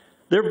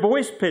 Their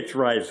voice pitch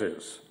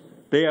rises.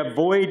 They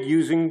avoid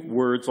using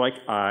words like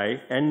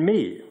I and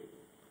me.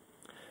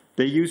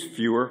 They use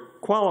fewer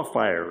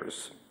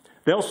qualifiers.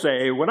 They'll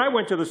say, when I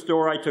went to the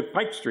store, I took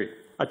Pike Street.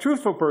 A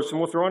truthful person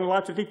will throw in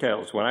lots of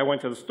details. When I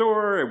went to the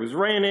store, it was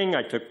raining,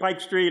 I took Pike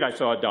Street, I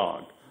saw a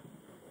dog.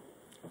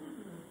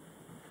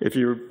 If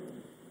you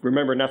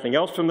remember nothing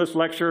else from this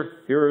lecture,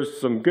 here are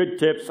some good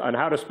tips on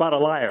how to spot a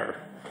liar.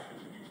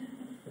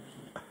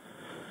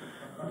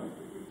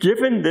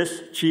 Given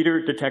this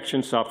cheater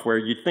detection software,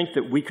 you'd think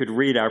that we could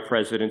read our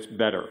presidents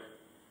better.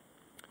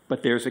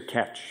 But there's a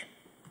catch.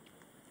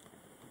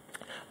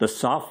 The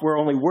software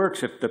only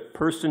works if the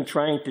person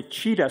trying to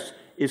cheat us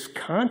is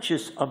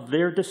conscious of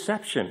their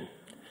deception.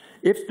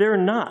 If they're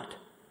not,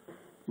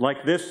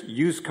 like this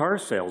used car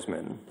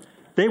salesman,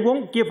 they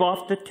won't give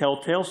off the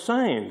telltale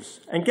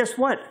signs. And guess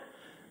what?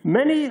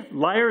 Many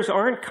liars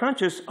aren't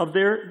conscious of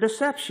their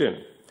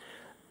deception.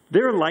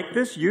 They're like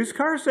this used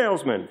car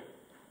salesman.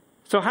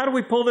 So how do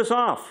we pull this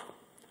off?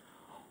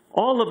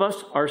 All of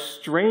us are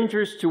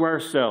strangers to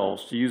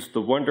ourselves, to use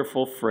the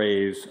wonderful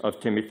phrase of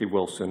Timothy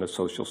Wilson, a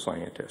social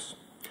scientist.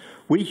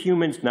 We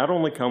humans not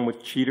only come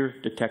with cheater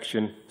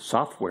detection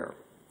software,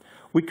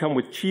 we come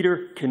with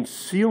cheater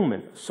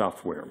concealment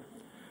software.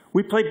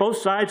 We play both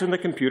sides in the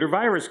computer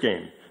virus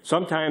game.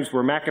 Sometimes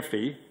we're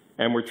McAfee,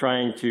 and we're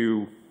trying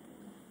to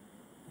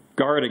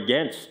guard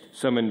against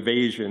some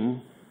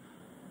invasion.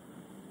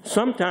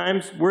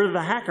 Sometimes we're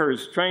the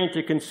hackers trying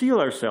to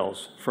conceal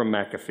ourselves from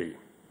McAfee.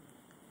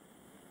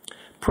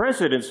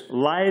 Presidents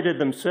lie to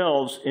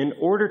themselves in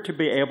order to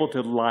be able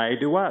to lie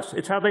to us.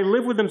 It's how they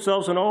live with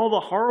themselves and all the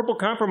horrible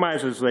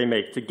compromises they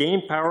make to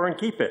gain power and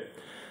keep it.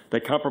 They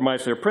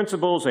compromise their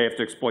principles, they have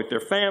to exploit their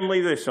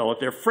family, they sell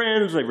it their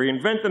friends, they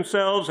reinvent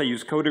themselves, they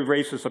use coded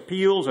racist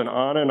appeals, and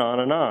on and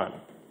on and on.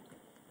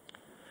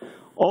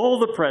 All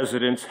the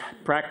presidents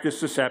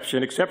practice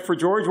deception except for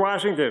George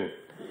Washington.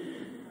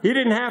 He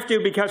didn't have to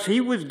because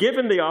he was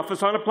given the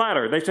office on a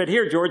platter. They said,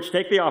 here, George,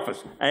 take the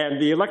office.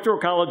 And the Electoral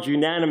College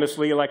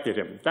unanimously elected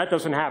him. That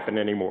doesn't happen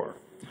anymore.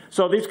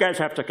 So these guys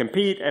have to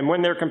compete, and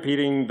when they're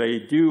competing, they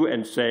do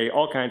and say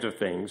all kinds of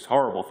things,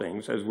 horrible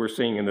things, as we're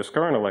seeing in this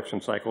current election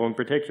cycle in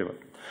particular.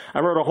 I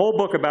wrote a whole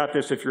book about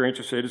this if you're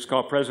interested. It's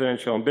called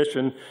Presidential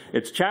Ambition.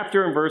 It's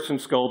chapter and verse and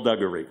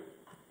skullduggery.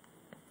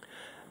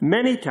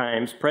 Many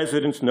times,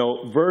 presidents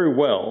know very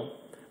well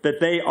that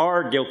they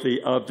are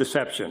guilty of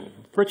deception.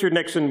 Richard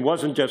Nixon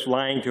wasn't just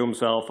lying to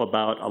himself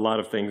about a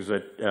lot of things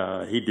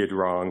that he did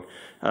wrong.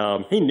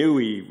 He knew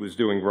he was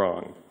doing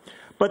wrong.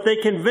 But they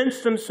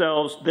convince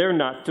themselves they're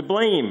not to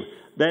blame,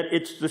 that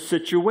it's the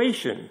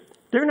situation.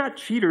 They're not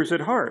cheaters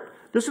at heart.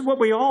 This is what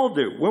we all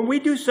do. When we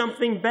do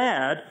something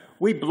bad,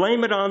 we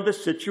blame it on the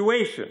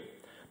situation.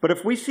 But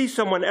if we see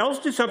someone else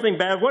do something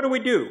bad, what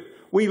do?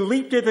 We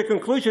leap to the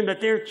conclusion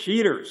that they're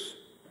cheaters.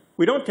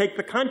 We don't take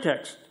the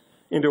context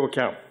into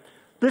account.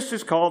 This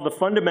is called the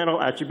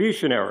fundamental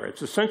attribution error.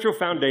 It's the central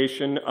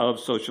foundation of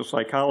social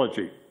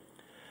psychology.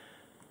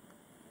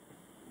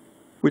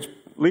 Which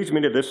leads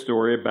me to this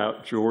story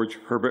about George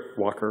Herbert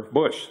Walker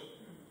Bush.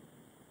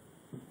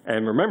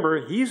 And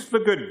remember, he's the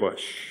good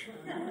Bush.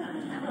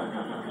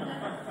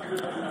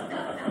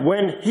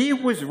 When he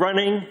was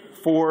running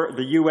for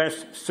the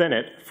U.S.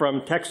 Senate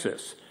from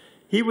Texas,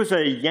 he was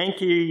a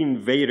Yankee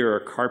invader,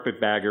 a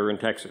carpetbagger in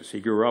Texas. He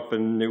grew up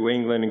in New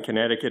England and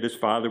Connecticut. His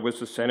father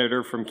was a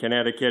senator from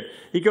Connecticut.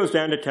 He goes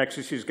down to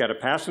Texas. He's got to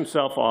pass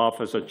himself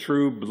off as a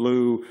true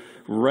blue,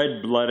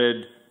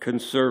 red-blooded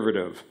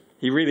conservative.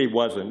 He really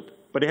wasn't,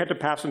 but he had to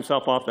pass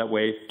himself off that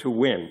way to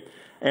win.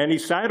 And he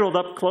sidled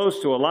up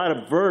close to a lot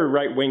of very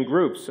right-wing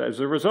groups as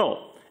a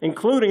result,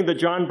 including the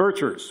John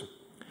Birchers.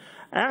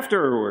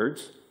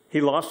 Afterwards,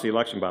 he lost the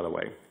election, by the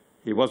way.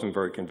 He wasn't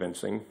very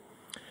convincing.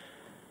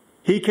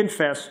 He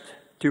confessed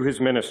to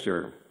his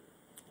minister.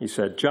 He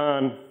said,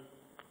 "John,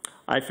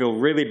 I feel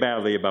really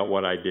badly about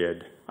what I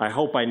did. I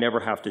hope I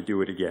never have to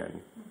do it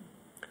again."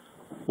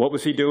 What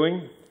was he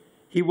doing?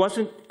 He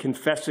wasn't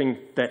confessing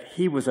that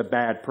he was a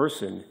bad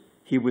person.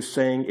 He was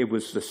saying it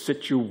was the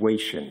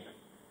situation.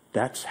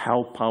 That's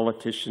how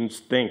politicians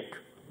think.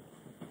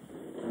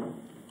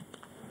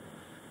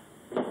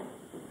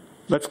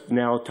 Let's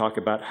now talk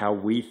about how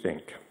we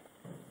think.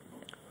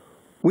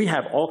 We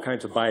have all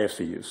kinds of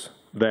biases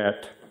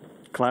that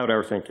cloud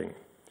our thinking.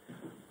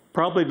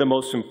 Probably the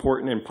most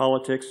important in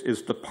politics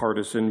is the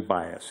partisan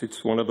bias.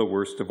 It's one of the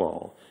worst of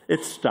all.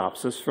 It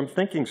stops us from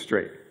thinking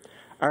straight.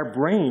 Our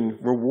brain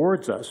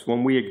rewards us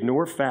when we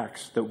ignore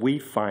facts that we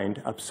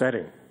find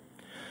upsetting.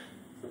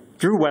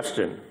 Drew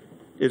Weston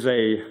is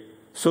a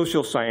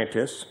social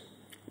scientist.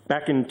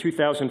 Back in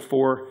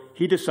 2004,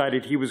 he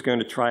decided he was going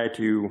to try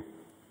to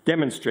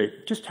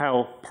demonstrate just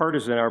how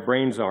partisan our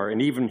brains are,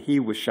 and even he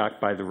was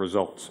shocked by the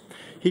results.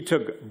 He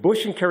took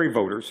Bush and Kerry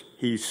voters,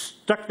 he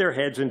stuck their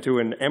heads into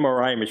an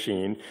MRI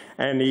machine,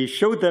 and he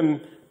showed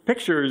them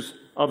pictures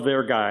of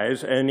their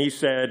guys, and he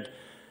said,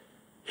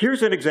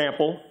 here's an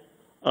example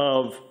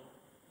of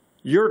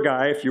your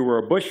guy, if you were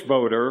a Bush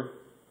voter,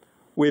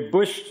 with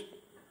Bush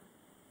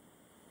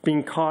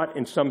being caught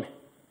in some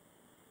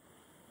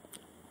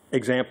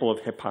example of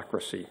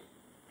hypocrisy.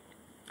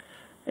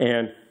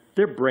 And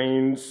their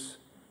brains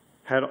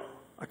had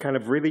a kind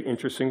of really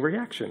interesting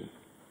reaction.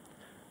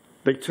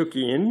 They took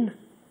in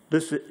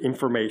this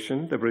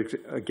information that was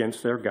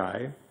against their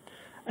guy,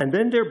 and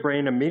then their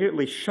brain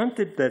immediately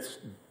shunted this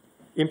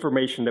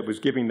information that was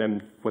giving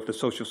them what the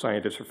social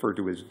scientists refer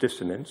to as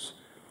dissonance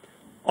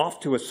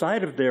off to a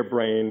side of their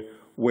brain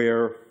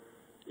where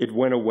it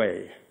went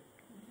away,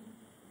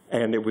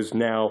 and it was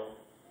now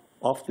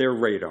off their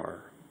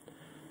radar.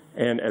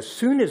 And as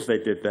soon as they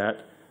did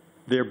that,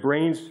 their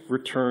brains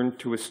returned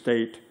to a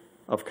state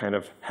of kind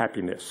of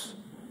happiness.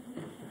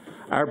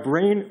 Our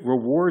brain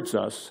rewards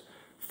us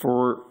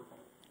for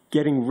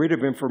getting rid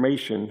of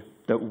information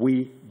that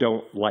we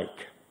don't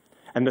like.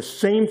 And the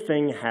same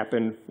thing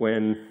happened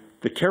when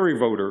the Kerry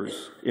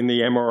voters in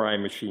the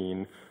MRI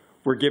machine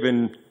were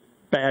given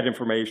bad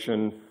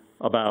information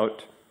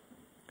about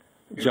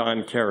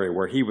John Kerry,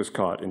 where he was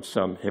caught in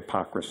some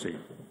hypocrisy.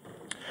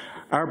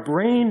 Our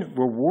brain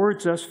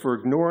rewards us for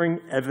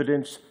ignoring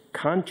evidence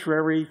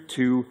contrary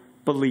to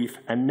belief,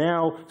 and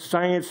now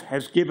science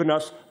has given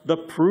us the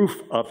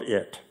proof of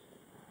it.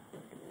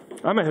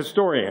 I'm a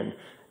historian,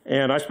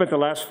 and I spent the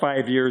last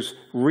 5 years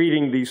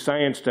reading these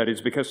science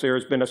studies because there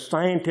has been a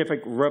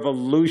scientific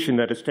revolution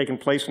that has taken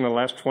place in the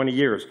last 20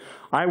 years.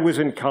 I was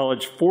in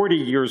college 40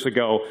 years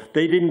ago.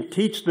 They didn't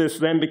teach this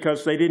then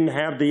because they didn't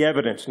have the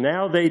evidence.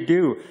 Now they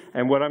do,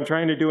 and what I'm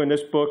trying to do in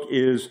this book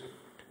is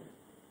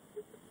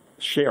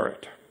share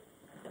it.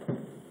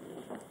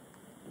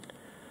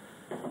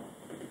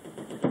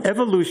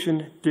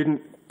 Evolution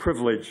didn't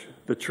privilege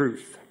the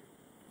truth.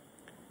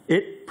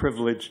 It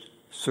privileged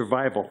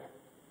survival.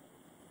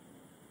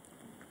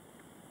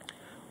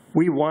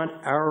 We want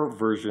our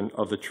version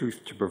of the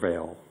truth to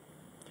prevail.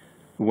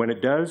 When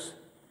it does,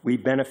 we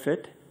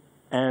benefit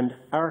and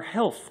our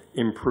health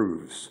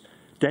improves.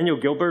 Daniel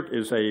Gilbert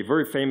is a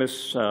very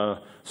famous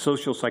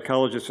social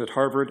psychologist at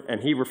Harvard,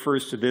 and he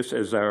refers to this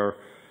as our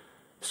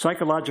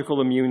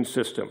psychological immune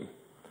system.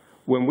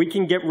 When we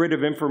can get rid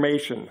of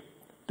information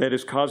that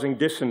is causing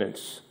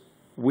dissonance,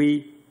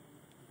 we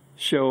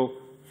show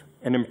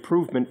an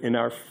improvement in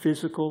our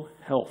physical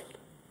health.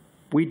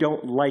 We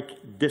don't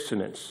like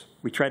dissonance.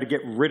 We try to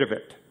get rid of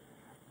it.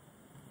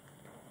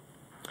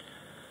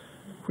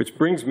 Which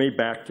brings me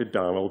back to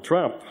Donald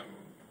Trump.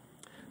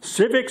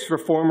 Civics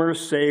reformers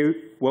say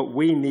what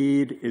we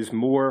need is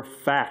more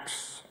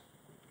facts.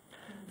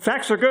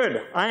 Facts are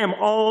good. I am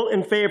all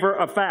in favor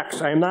of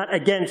facts. I am not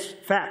against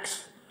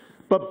facts.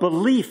 But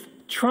belief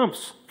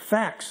trumps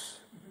facts.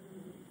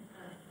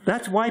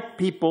 That's why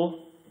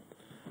people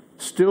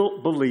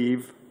still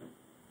believe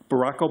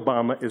Barack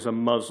Obama is a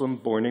Muslim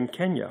born in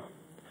Kenya.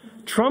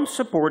 Trump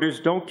supporters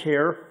don't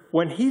care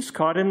when he's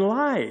caught in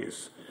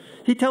lies.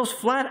 He tells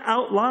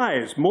flat-out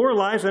lies, more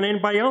lies than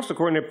anybody else,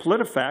 according to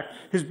PolitiFact.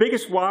 His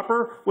biggest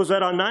whopper was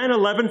that on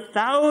 9/11,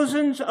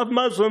 thousands of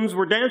Muslims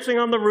were dancing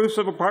on the roofs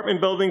of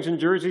apartment buildings in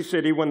Jersey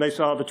City when they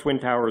saw the Twin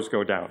Towers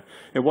go down.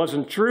 It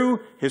wasn't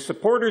true. His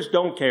supporters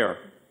don't care.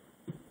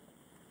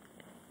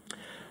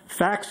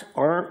 Facts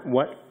aren't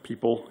what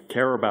people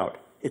care about.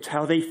 It's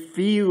how they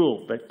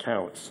feel that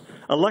counts.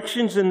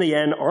 Elections, in the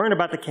end, aren't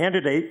about the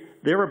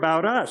candidate. They're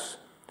about us.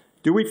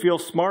 Do we feel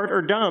smart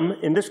or dumb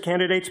in this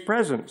candidate's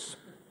presence?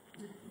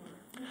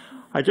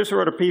 I just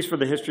wrote a piece for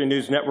the History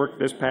News Network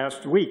this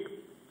past week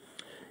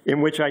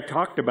in which I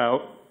talked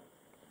about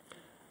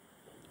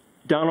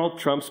Donald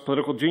Trump's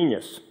political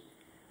genius.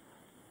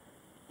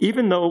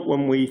 Even though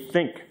when we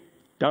think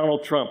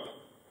Donald Trump,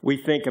 we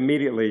think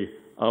immediately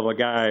of a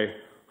guy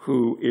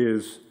who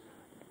is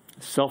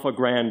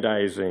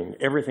self-aggrandizing.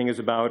 Everything is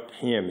about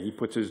him. He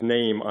puts his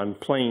name on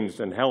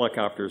planes and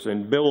helicopters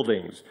and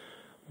buildings.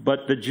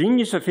 But the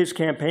genius of his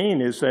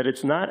campaign is that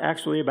it's not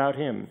actually about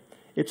him.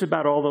 It's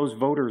about all those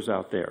voters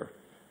out there.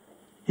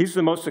 He's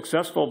the most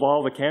successful of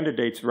all the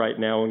candidates right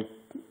now in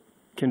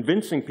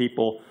convincing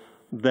people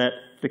that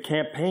the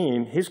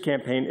campaign, his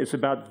campaign, is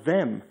about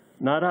them,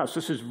 not us.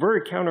 This is very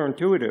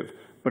counterintuitive,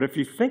 but if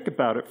you think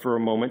about it for a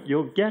moment,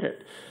 you'll get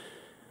it.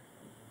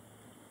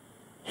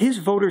 His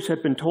voters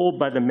have been told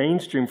by the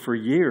mainstream for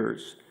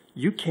years,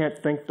 you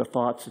can't think the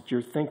thoughts that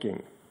you're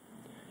thinking.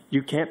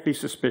 You can't be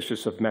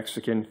suspicious of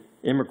Mexican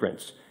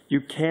immigrants.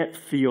 You can't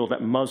feel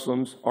that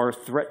Muslims are a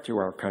threat to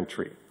our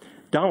country.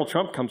 Donald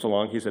Trump comes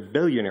along, he's a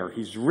billionaire,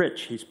 he's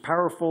rich, he's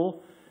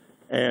powerful,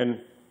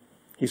 and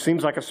he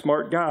seems like a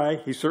smart guy.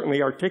 He's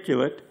certainly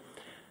articulate.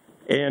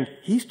 And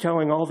he's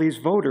telling all these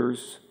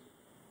voters,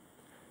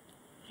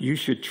 you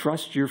should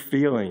trust your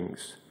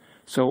feelings.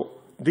 So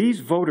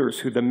these voters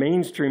who the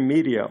mainstream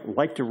media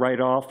like to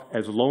write off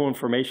as low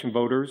information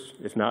voters,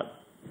 if not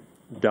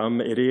dumb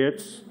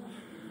idiots,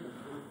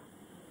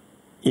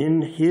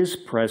 in his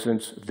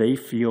presence, they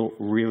feel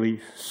really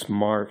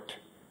smart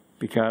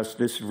because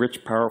this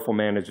rich, powerful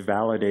man is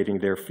validating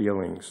their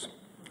feelings.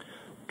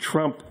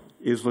 Trump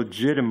is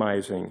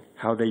legitimizing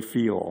how they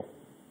feel.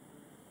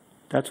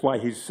 That's why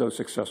he's so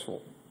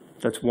successful.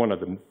 That's one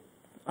of them.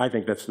 I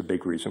think that's the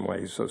big reason why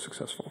he's so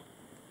successful.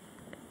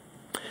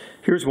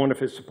 Here's one of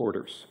his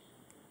supporters.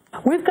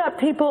 We've got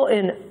people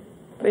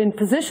in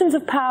positions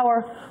of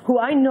power who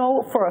I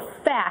know for a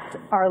fact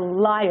are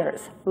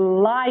liars.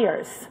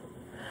 Liars.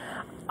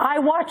 I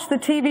watch the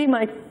TV.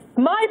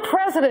 My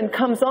president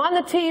comes on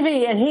the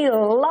TV and he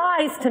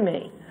lies to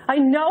me. I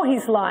know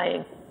he's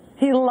lying.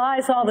 He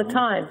lies all the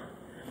time.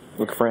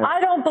 Look for him. I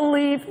don't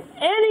believe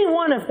any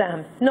one of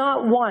them,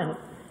 not one.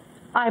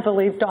 I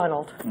believe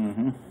Donald.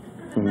 Mm-hmm.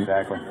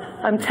 Exactly.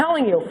 I'm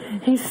telling you,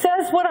 he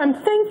says what I'm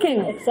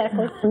thinking.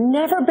 Exactly.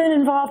 Never been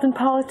involved in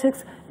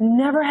politics,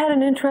 never had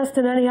an interest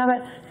in any of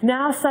it.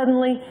 Now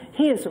suddenly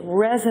he is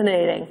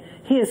resonating.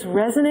 He is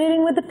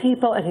resonating with the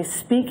people and he's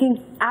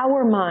speaking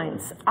our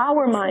minds,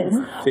 our minds.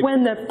 Mm-hmm.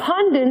 When the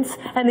pundits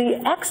and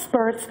the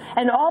experts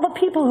and all the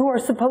people who are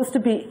supposed to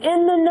be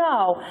in the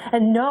know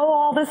and know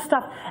all this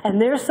stuff,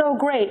 and they're so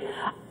great,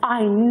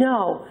 I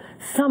know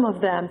some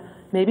of them,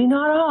 maybe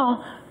not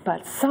all,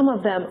 but some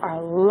of them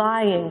are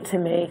lying to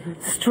me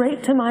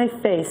straight to my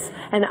face,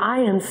 and I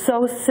am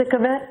so sick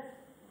of it.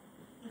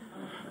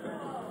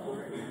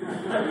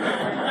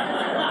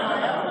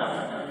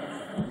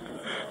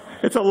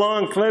 It's a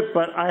long clip,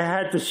 but I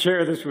had to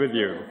share this with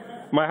you.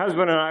 My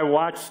husband and I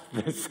watched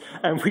this,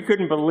 and we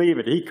couldn't believe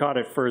it. He caught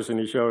it first, and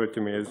he showed it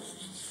to me.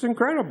 It's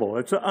incredible.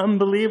 It's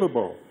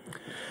unbelievable.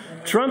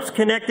 Trump's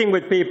connecting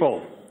with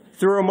people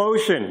through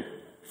emotion,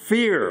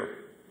 fear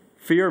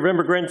of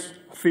immigrants,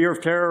 fear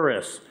of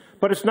terrorists.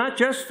 But it's not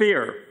just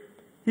fear.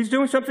 He's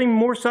doing something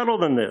more subtle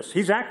than this.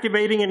 He's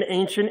activating an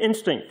ancient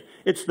instinct.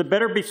 It's the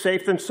better be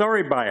safe than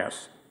sorry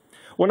bias.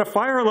 When a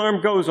fire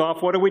alarm goes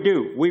off, what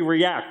do? We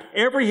react.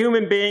 Every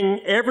human being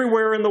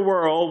everywhere in the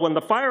world, when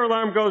the fire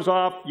alarm goes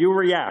off, you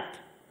react.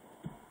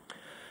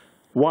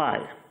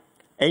 Why?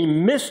 A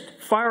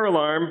missed fire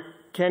alarm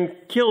can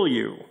kill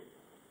you.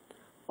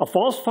 A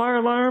false fire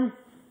alarm?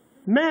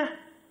 Meh.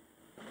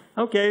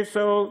 Okay,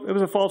 so it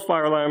was a false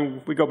fire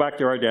alarm. We go back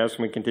to our desk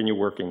and we continue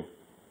working.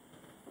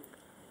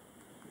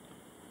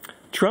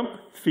 Trump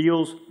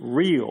feels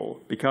real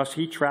because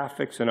he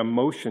traffics in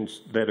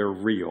emotions that are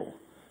real.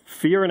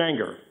 Fear and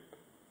anger.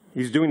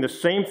 He's doing the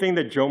same thing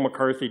that Joe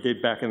McCarthy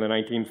did back in the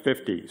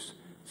 1950s.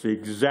 It's the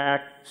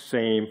exact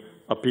same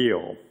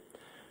appeal.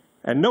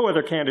 And no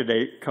other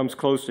candidate comes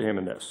close to him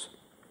in this.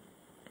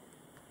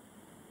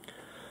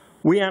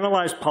 We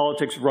analyze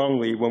politics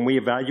wrongly when we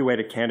evaluate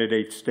a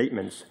candidate's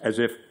statements as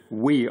if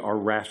we are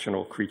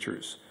rational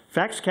creatures.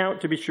 Facts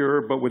count, to be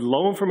sure, but with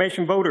low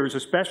information voters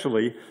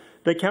especially,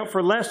 they count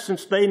for less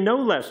since they know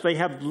less. They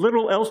have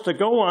little else to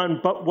go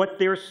on but what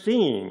they're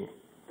seeing.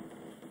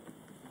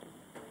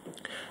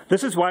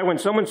 This is why when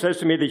someone says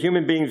to me that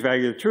human beings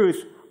value the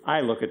truth, I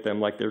look at them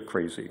like they're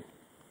crazy.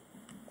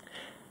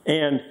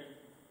 And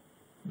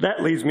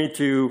that leads me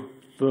to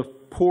the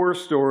poor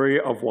story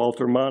of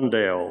Walter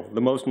Mondale,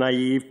 the most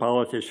naive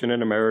politician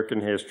in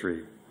American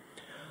history.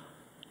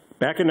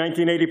 Back in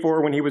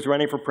 1984, when he was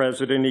running for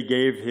president, he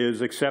gave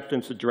his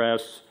acceptance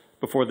address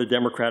before the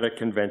Democratic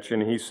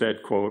Convention. He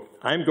said, quote,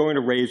 "I'm going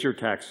to raise your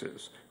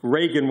taxes.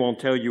 Reagan won't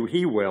tell you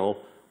he will.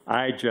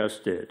 I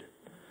just did."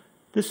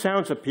 This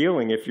sounds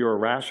appealing if you're a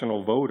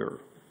rational voter.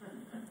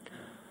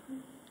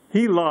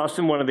 He lost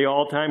in one of the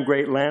all-time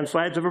great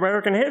landslides of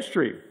American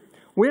history.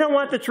 We don't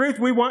want the truth,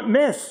 we want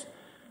myths.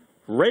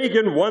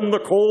 Reagan won the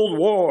Cold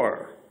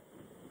War.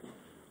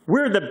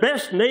 We're the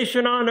best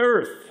nation on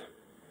earth.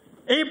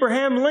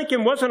 Abraham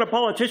Lincoln wasn't a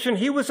politician,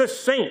 he was a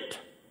saint.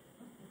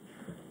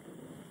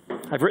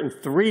 I've written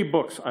 3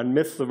 books on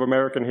myths of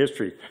American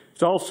history.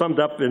 It's all summed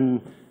up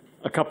in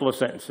a couple of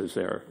sentences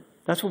there.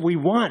 That's what we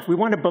want. We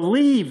want to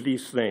believe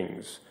these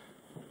things.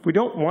 We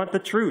don't want the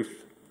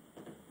truth.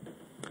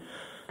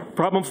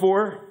 Problem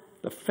 4,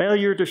 the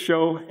failure to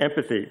show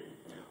empathy.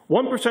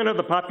 1% of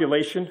the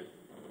population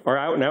are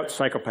out-and-out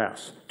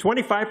psychopaths.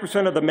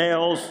 25% of the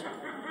males.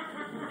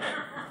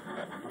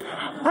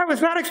 I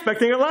was not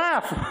expecting a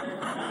laugh.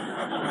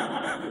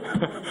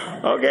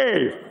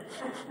 Okay.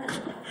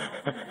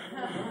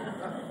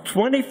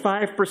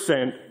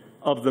 25%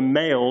 of the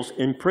males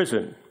in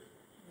prison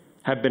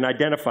have been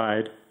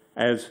identified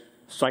as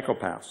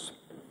psychopaths.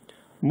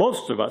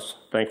 Most of us,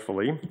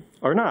 thankfully,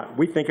 are not.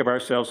 We think of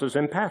ourselves as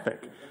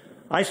empathic.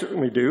 I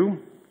certainly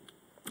do.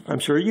 I'm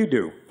sure you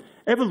do.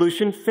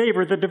 Evolution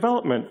favored the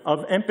development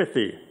of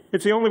empathy.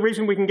 It's the only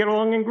reason we can get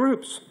along in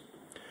groups.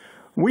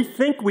 We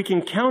think we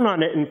can count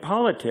on it in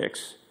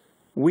politics.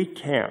 We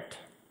can't.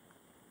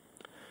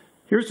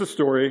 Here's a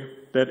story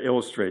that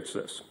illustrates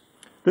this.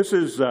 This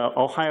is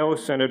Ohio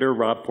Senator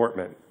Rob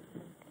Portman.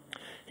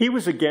 He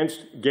was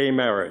against gay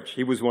marriage.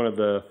 He was one of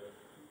the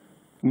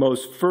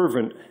most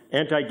fervent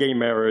anti-gay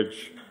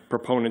marriage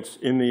proponents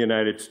in the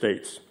United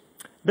States.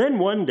 Then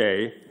one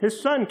day, his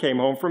son came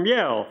home from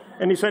Yale,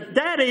 and he said,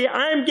 "Daddy,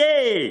 I'm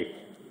gay,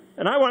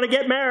 and I want to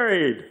get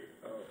married."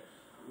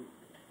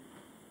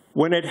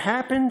 When it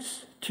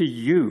happens to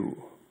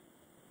you,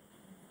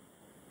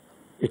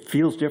 it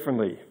feels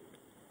differently,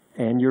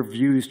 and your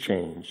views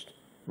changed.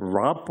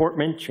 Rob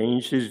Portman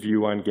changed his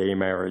view on gay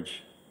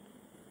marriage.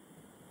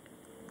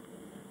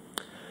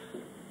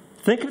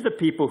 Think of the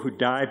people who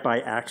died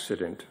by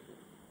accident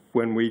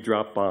when we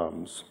drop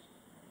bombs.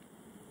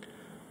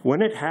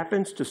 When it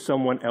happens to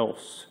someone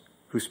else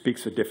who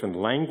speaks a different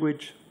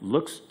language,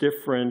 looks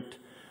different,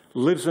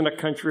 lives in a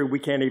country we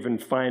can't even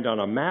find on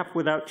a map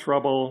without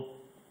trouble,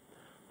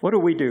 what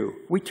do?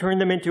 We turn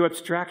them into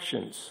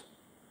abstractions.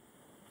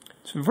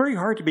 It's very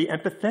hard to be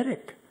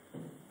empathetic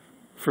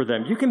for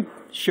them. You can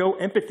show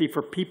empathy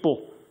for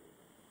people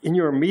in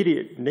your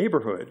immediate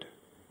neighborhood,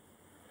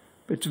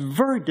 but it's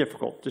very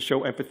difficult to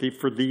show empathy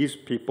for these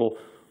people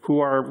who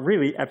are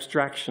really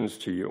abstractions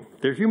to you.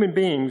 They're human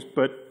beings,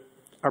 but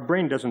our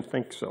brain doesn't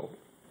think so.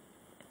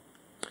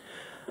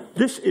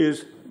 This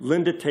is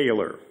Linda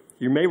Taylor.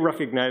 You may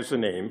recognize the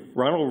name.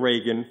 Ronald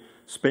Reagan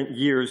spent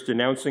years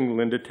denouncing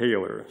Linda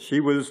Taylor.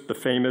 She was the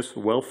famous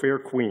welfare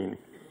queen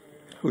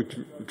who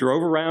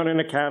drove around in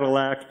a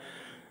Cadillac.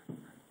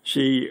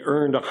 She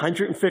earned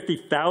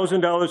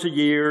 $150,000 a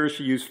year.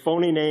 She used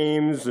phony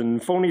names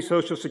and phony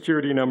Social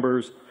Security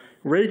numbers.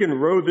 Reagan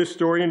rode this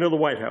story into the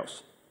White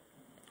House.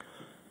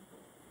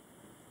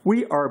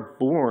 We are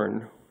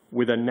born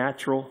with a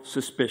natural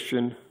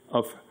suspicion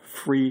of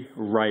free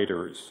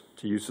riders,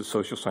 to use the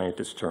social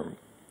scientist term.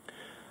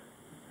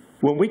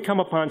 When we come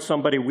upon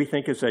somebody we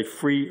think is a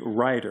free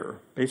rider,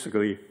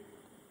 basically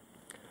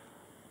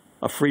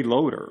a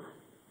freeloader,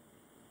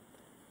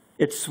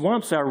 it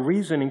swamps our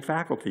reasoning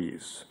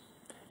faculties,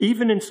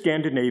 even in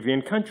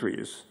Scandinavian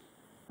countries,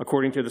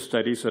 according to the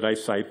studies that I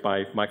cite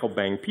by Michael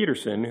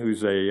Bang-Petersen,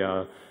 who's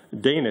a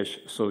Danish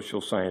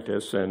social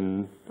scientist,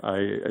 and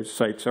I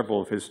cite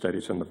several of his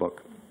studies in the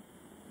book.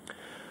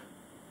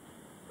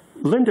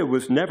 Linda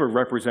was never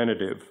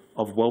representative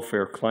of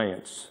welfare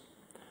clients,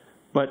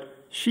 but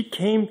she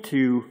came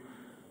to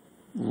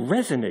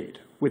resonate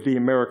with the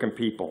American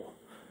people.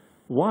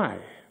 Why?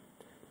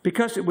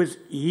 Because it was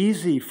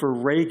easy for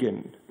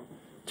Reagan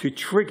to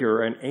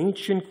trigger an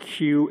ancient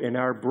cue in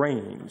our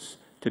brains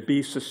to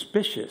be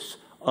suspicious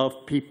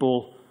of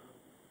people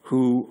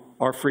who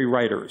are free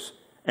riders.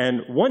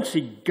 And once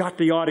he got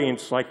the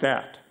audience like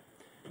that,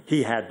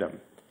 he had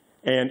them.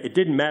 And it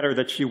didn't matter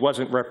that she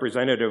wasn't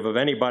representative of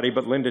anybody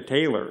but Linda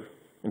Taylor.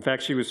 In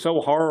fact, she was so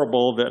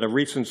horrible that a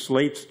recent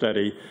Slate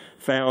study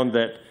found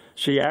that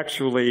She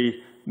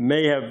actually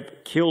may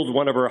have killed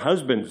one of her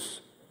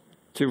husbands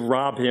to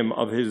rob him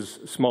of his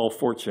small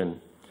fortune.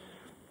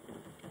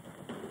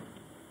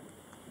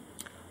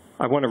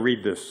 I want to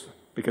read this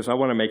because I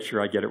want to make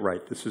sure I get it right.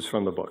 This is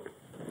from the book.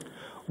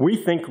 We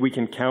think we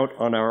can count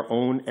on our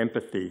own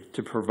empathy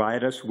to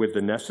provide us with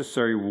the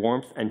necessary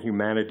warmth and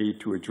humanity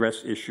to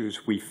address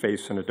issues we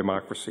face in a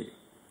democracy.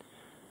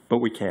 But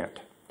we can't.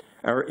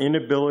 Our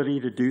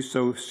inability to do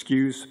so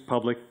skews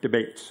public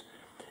debates.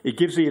 It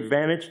gives the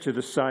advantage to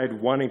the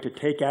side wanting to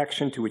take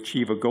action to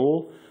achieve a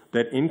goal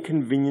that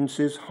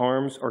inconveniences,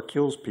 harms, or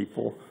kills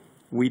people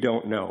we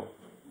don't know.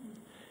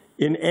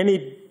 In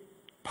any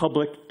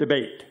public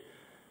debate,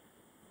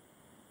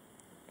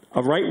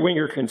 a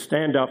right-winger can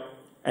stand up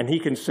and he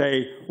can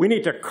say, we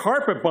need to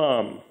carpet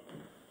bomb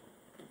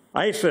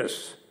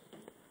ISIS.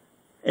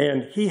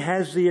 And he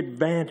has the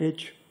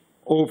advantage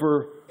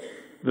over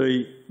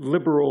the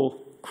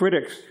liberal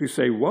critics who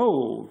say,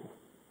 whoa,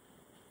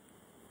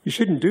 you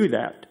shouldn't do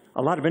that.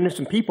 A lot of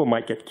innocent people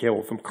might get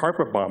killed from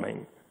carpet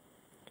bombing.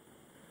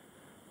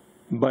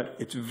 But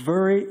it's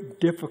very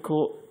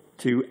difficult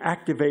to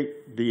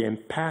activate the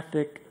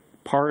empathic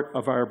part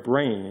of our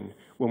brain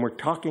when we're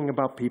talking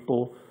about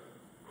people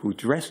who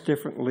dress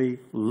differently,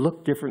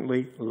 look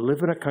differently,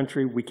 live in a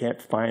country we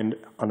can't find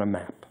on a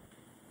map.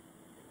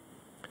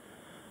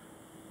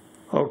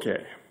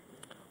 Okay,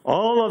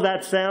 all of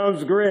that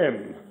sounds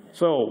grim.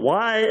 So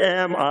why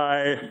am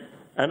I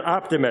an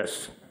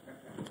optimist?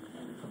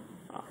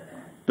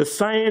 The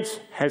science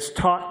has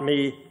taught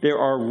me there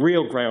are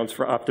real grounds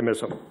for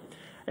optimism.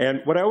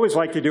 And what I always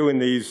like to do in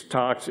these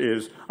talks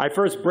is I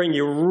first bring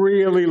you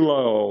really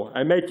low.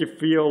 I make you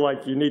feel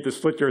like you need to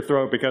slit your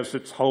throat because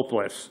it's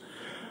hopeless.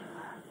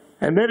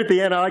 And then at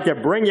the end, I like to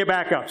bring you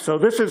back up. So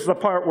this is the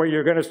part where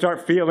you're going to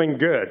start feeling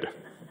good.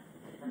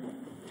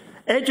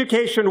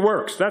 Education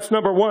works. That's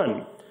number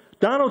one.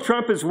 Donald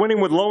Trump is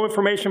winning with low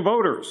information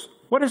voters.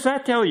 What does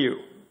that tell you?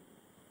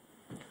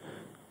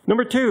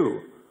 Number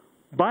two,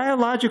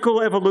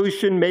 biological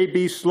evolution may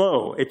be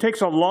slow. It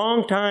takes a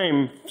long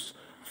time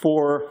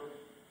for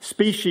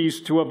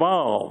species to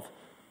evolve.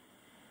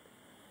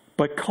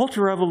 But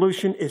cultural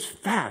evolution is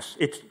fast.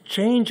 It's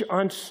change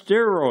on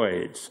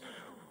steroids.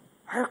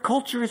 Our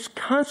culture is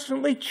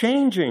constantly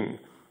changing.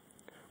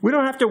 We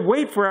don't have to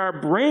wait for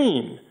our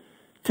brain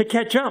to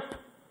catch up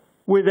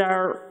with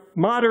our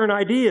modern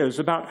ideas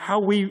about how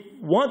we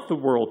want the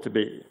world to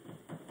be.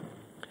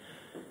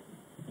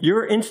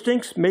 Your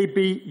instincts may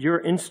be your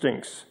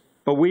instincts,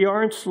 but we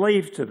aren't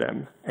enslaved to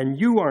them, and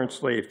you aren't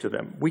enslaved to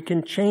them. We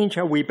can change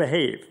how we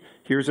behave.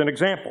 Here's an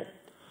example.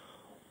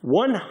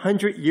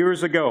 100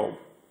 years ago,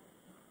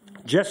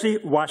 Jesse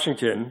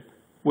Washington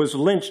was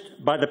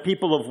lynched by the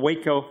people of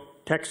Waco,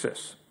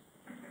 Texas.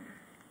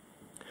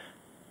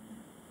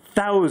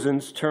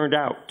 Thousands turned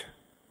out.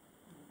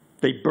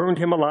 They burned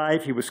him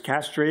alive, he was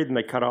castrated, and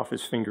they cut off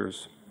his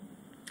fingers.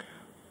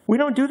 We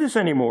don't do this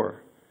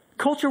anymore.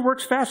 Culture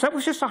works fast. That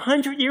was just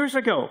 100 years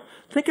ago.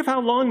 Think of how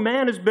long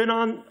man has been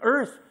on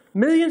Earth.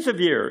 Millions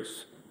of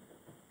years.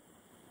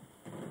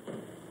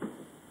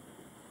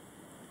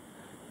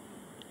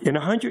 In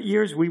 100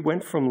 years, we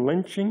went from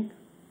lynching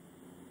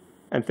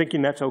and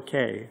thinking that's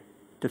okay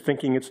to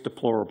thinking it's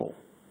deplorable.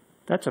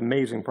 That's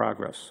amazing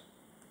progress.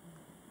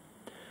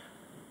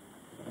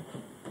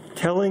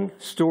 Telling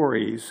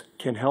stories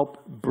can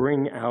help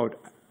bring out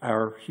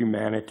our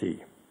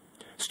humanity.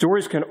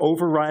 Stories can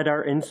override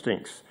our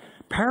instincts.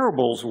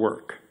 Parables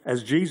work,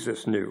 as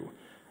Jesus knew.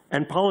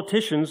 And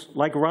politicians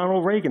like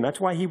Ronald Reagan, that's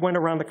why he went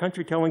around the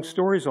country telling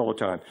stories all the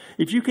time.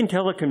 If you can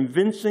tell a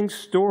convincing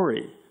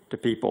story to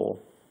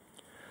people,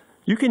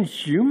 you can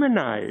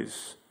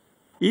humanize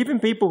even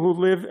people who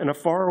live in a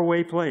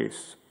faraway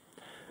place.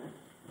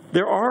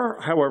 There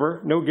are,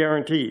 however, no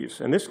guarantees.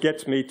 And this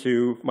gets me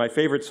to my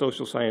favorite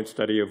social science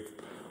study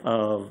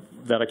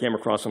that I came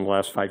across in the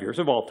last 5 years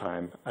of all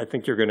time. I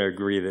think you're going to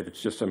agree that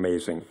it's just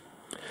amazing.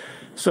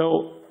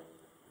 So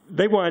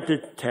they wanted to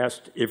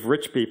test if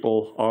rich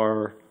people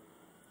are,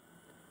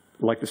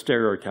 like the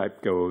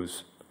stereotype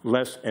goes,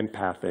 less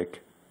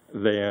empathic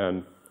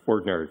than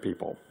ordinary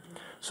people.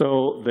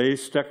 So they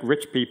stuck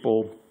rich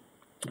people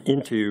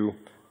into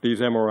these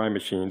MRI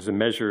machines and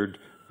measured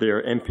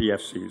their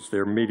MPFCs,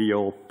 their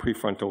medial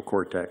prefrontal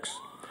cortex,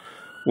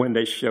 when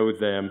they showed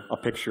them a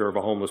picture of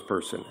a homeless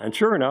person. And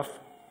sure enough,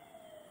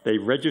 they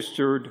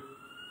registered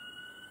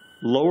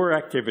lower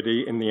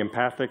activity in the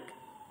empathic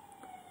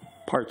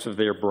parts of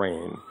their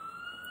brain.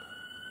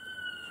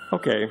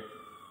 Okay,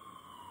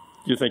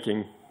 you're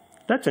thinking,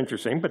 that's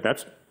interesting, but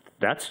that's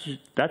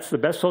the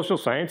best social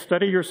science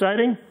study you're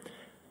citing?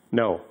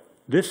 No,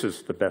 this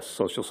is the best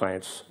social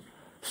science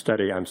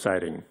study I'm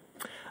citing.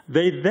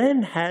 They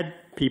then had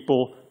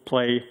people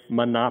play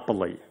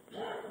Monopoly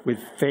with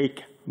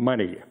fake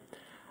money.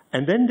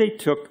 And then they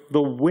took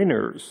the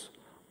winners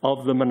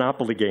of the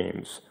Monopoly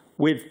games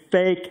with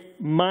fake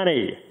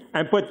money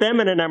and put them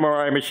in an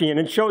MRI machine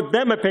and showed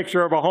them a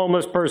picture of a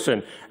homeless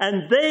person.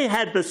 And they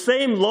had the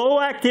same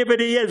low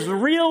activity as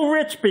real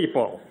rich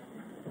people.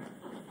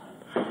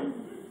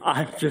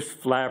 I'm just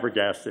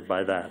flabbergasted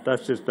by that.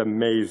 That's just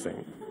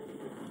amazing.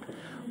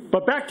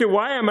 But back to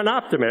why I'm an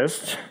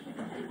optimist.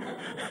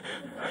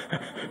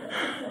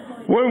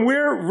 When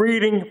we're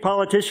reading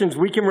politicians,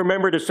 we can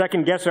remember to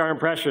second guess our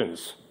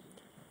impressions.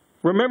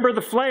 Remember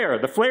the flare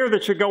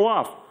that should go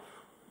off.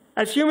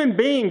 As human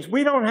beings,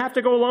 we don't have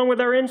to go along with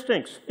our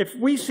instincts. If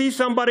we see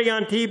somebody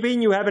on TV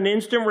and you have an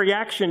instant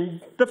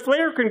reaction, the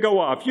flare can go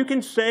off. You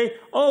can say,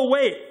 oh,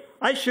 wait,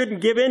 I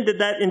shouldn't give in to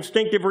that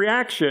instinctive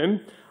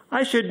reaction.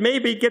 I should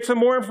maybe get some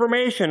more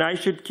information. I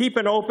should keep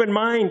an open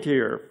mind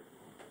here.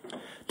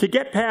 To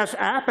get past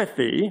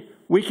apathy,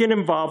 we can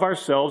involve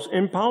ourselves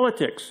in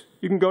politics.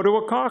 You can go to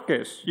a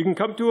caucus. You can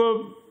come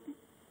to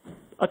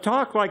a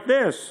talk like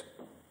this.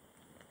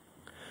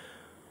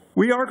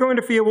 We are going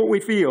to feel what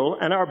we feel,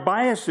 and our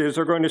biases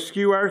are going to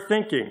skew our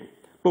thinking.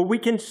 But we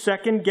can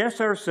second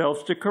guess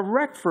ourselves to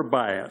correct for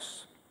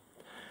bias.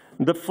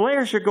 The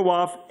flare should go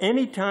off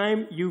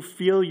anytime you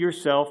feel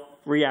yourself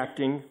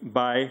reacting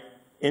by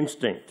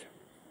instinct.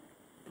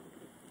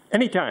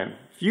 Anytime.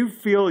 If you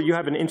feel you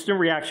have an instant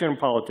reaction in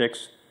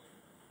politics,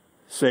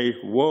 say,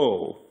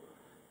 whoa,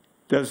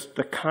 does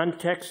the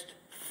context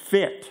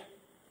fit?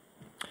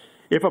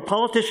 If a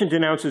politician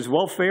denounces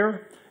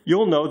welfare,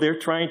 you'll know they're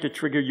trying to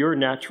trigger your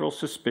natural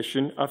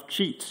suspicion of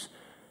cheats.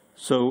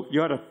 So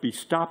you ought to be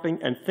stopping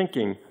and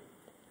thinking,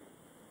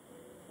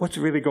 what's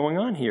really going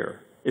on here?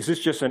 Is this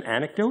just an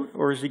anecdote,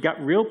 or has he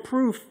got real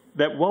proof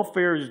that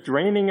welfare is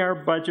draining our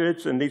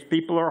budgets and these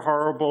people are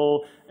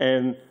horrible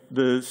and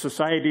the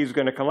society is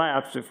going to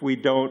collapse if we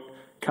don't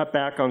cut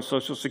back on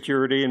Social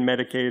Security and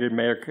Medicaid and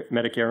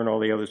Medicare and all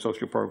the other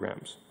social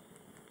programs?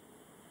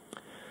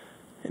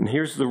 And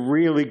here's the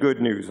really good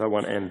news I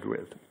want to end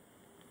with.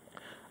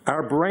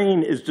 Our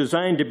brain is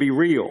designed to be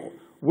real.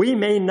 We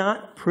may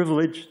not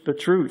privilege the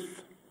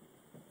truth,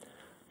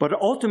 but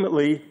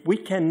ultimately, we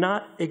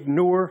cannot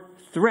ignore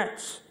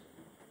threats.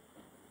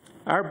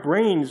 Our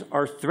brains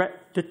are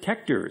threat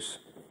detectors.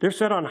 They're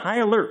set on high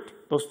alert.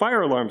 Those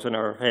fire alarms in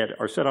our head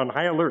are set on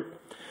high alert.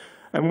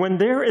 And when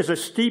there is a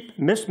steep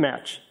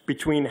mismatch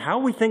between how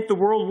we think the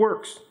world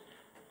works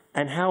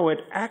and how it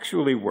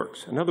actually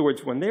works, in other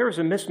words, when there is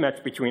a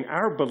mismatch between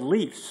our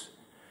beliefs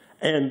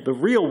and the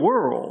real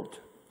world,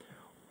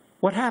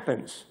 what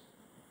happens?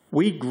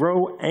 We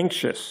grow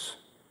anxious.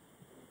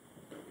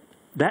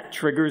 That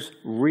triggers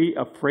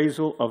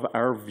reappraisal of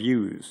our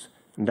views.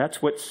 And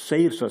that's what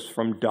saves us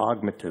from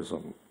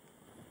dogmatism.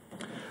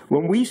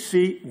 When we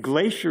see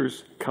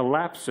glaciers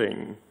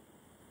collapsing,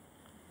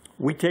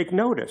 we take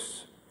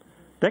notice.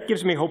 That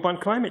gives me hope on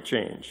climate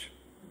change.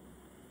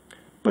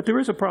 But there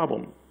is a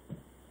problem.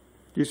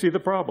 Do you see the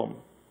problem?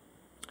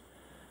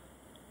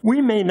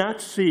 We may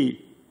not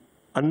see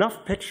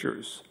enough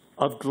pictures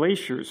of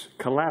glaciers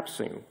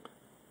collapsing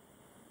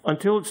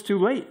until it's too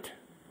late.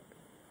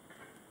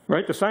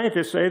 Right? The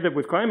scientists say that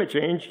with climate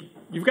change,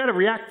 you've got to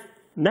react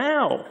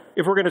now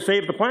if we're going to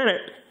save the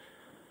planet.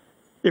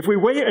 If we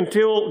wait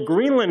until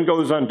Greenland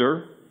goes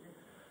under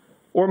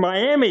or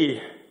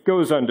Miami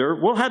goes under,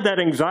 we'll have that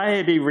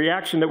anxiety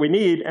reaction that we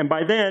need, and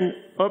by then,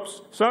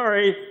 oops,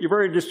 sorry, you've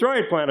already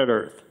destroyed planet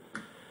Earth.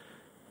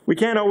 We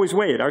can't always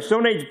wait. Our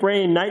Stone Age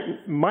brain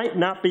might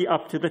not be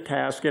up to the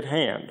task at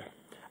hand.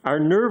 Our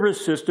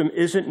nervous system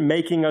isn't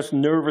making us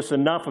nervous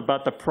enough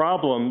about the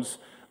problems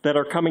that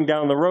are coming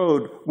down the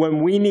road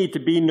when we need to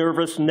be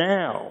nervous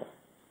now.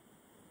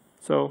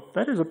 So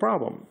that is a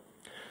problem.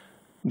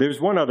 There's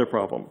one other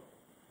problem,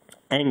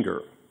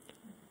 anger.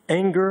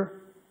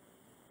 Anger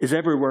is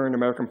everywhere in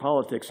American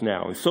politics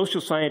now. And social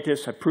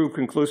scientists have proved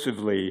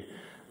conclusively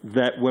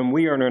that when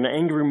we are in an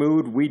angry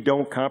mood, we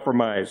don't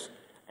compromise.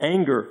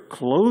 Anger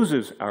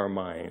closes our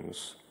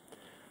minds.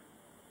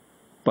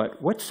 But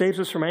what saves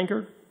us from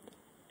anger?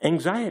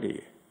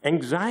 Anxiety.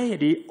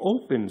 Anxiety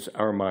opens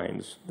our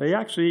minds. They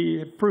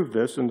actually proved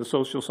this in the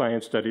social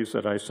science studies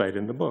that I cite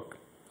in the book.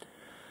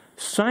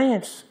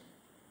 Science,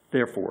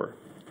 therefore,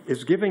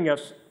 is giving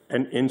us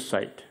an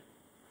insight.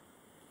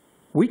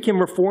 We can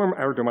reform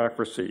our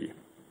democracy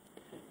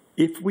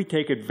if we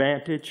take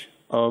advantage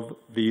of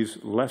these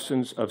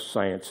lessons of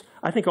science.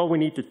 I think all we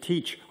need to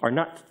teach are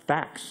not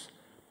facts,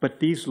 but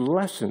these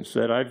lessons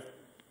that I've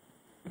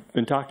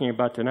been talking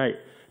about tonight.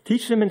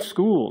 Teach them in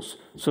schools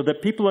so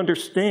that people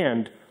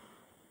understand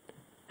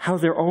how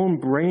their own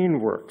brain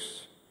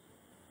works.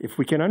 If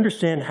we can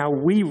understand how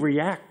we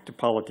react to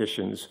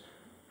politicians,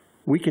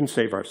 we can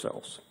save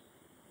ourselves.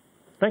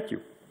 Thank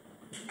you.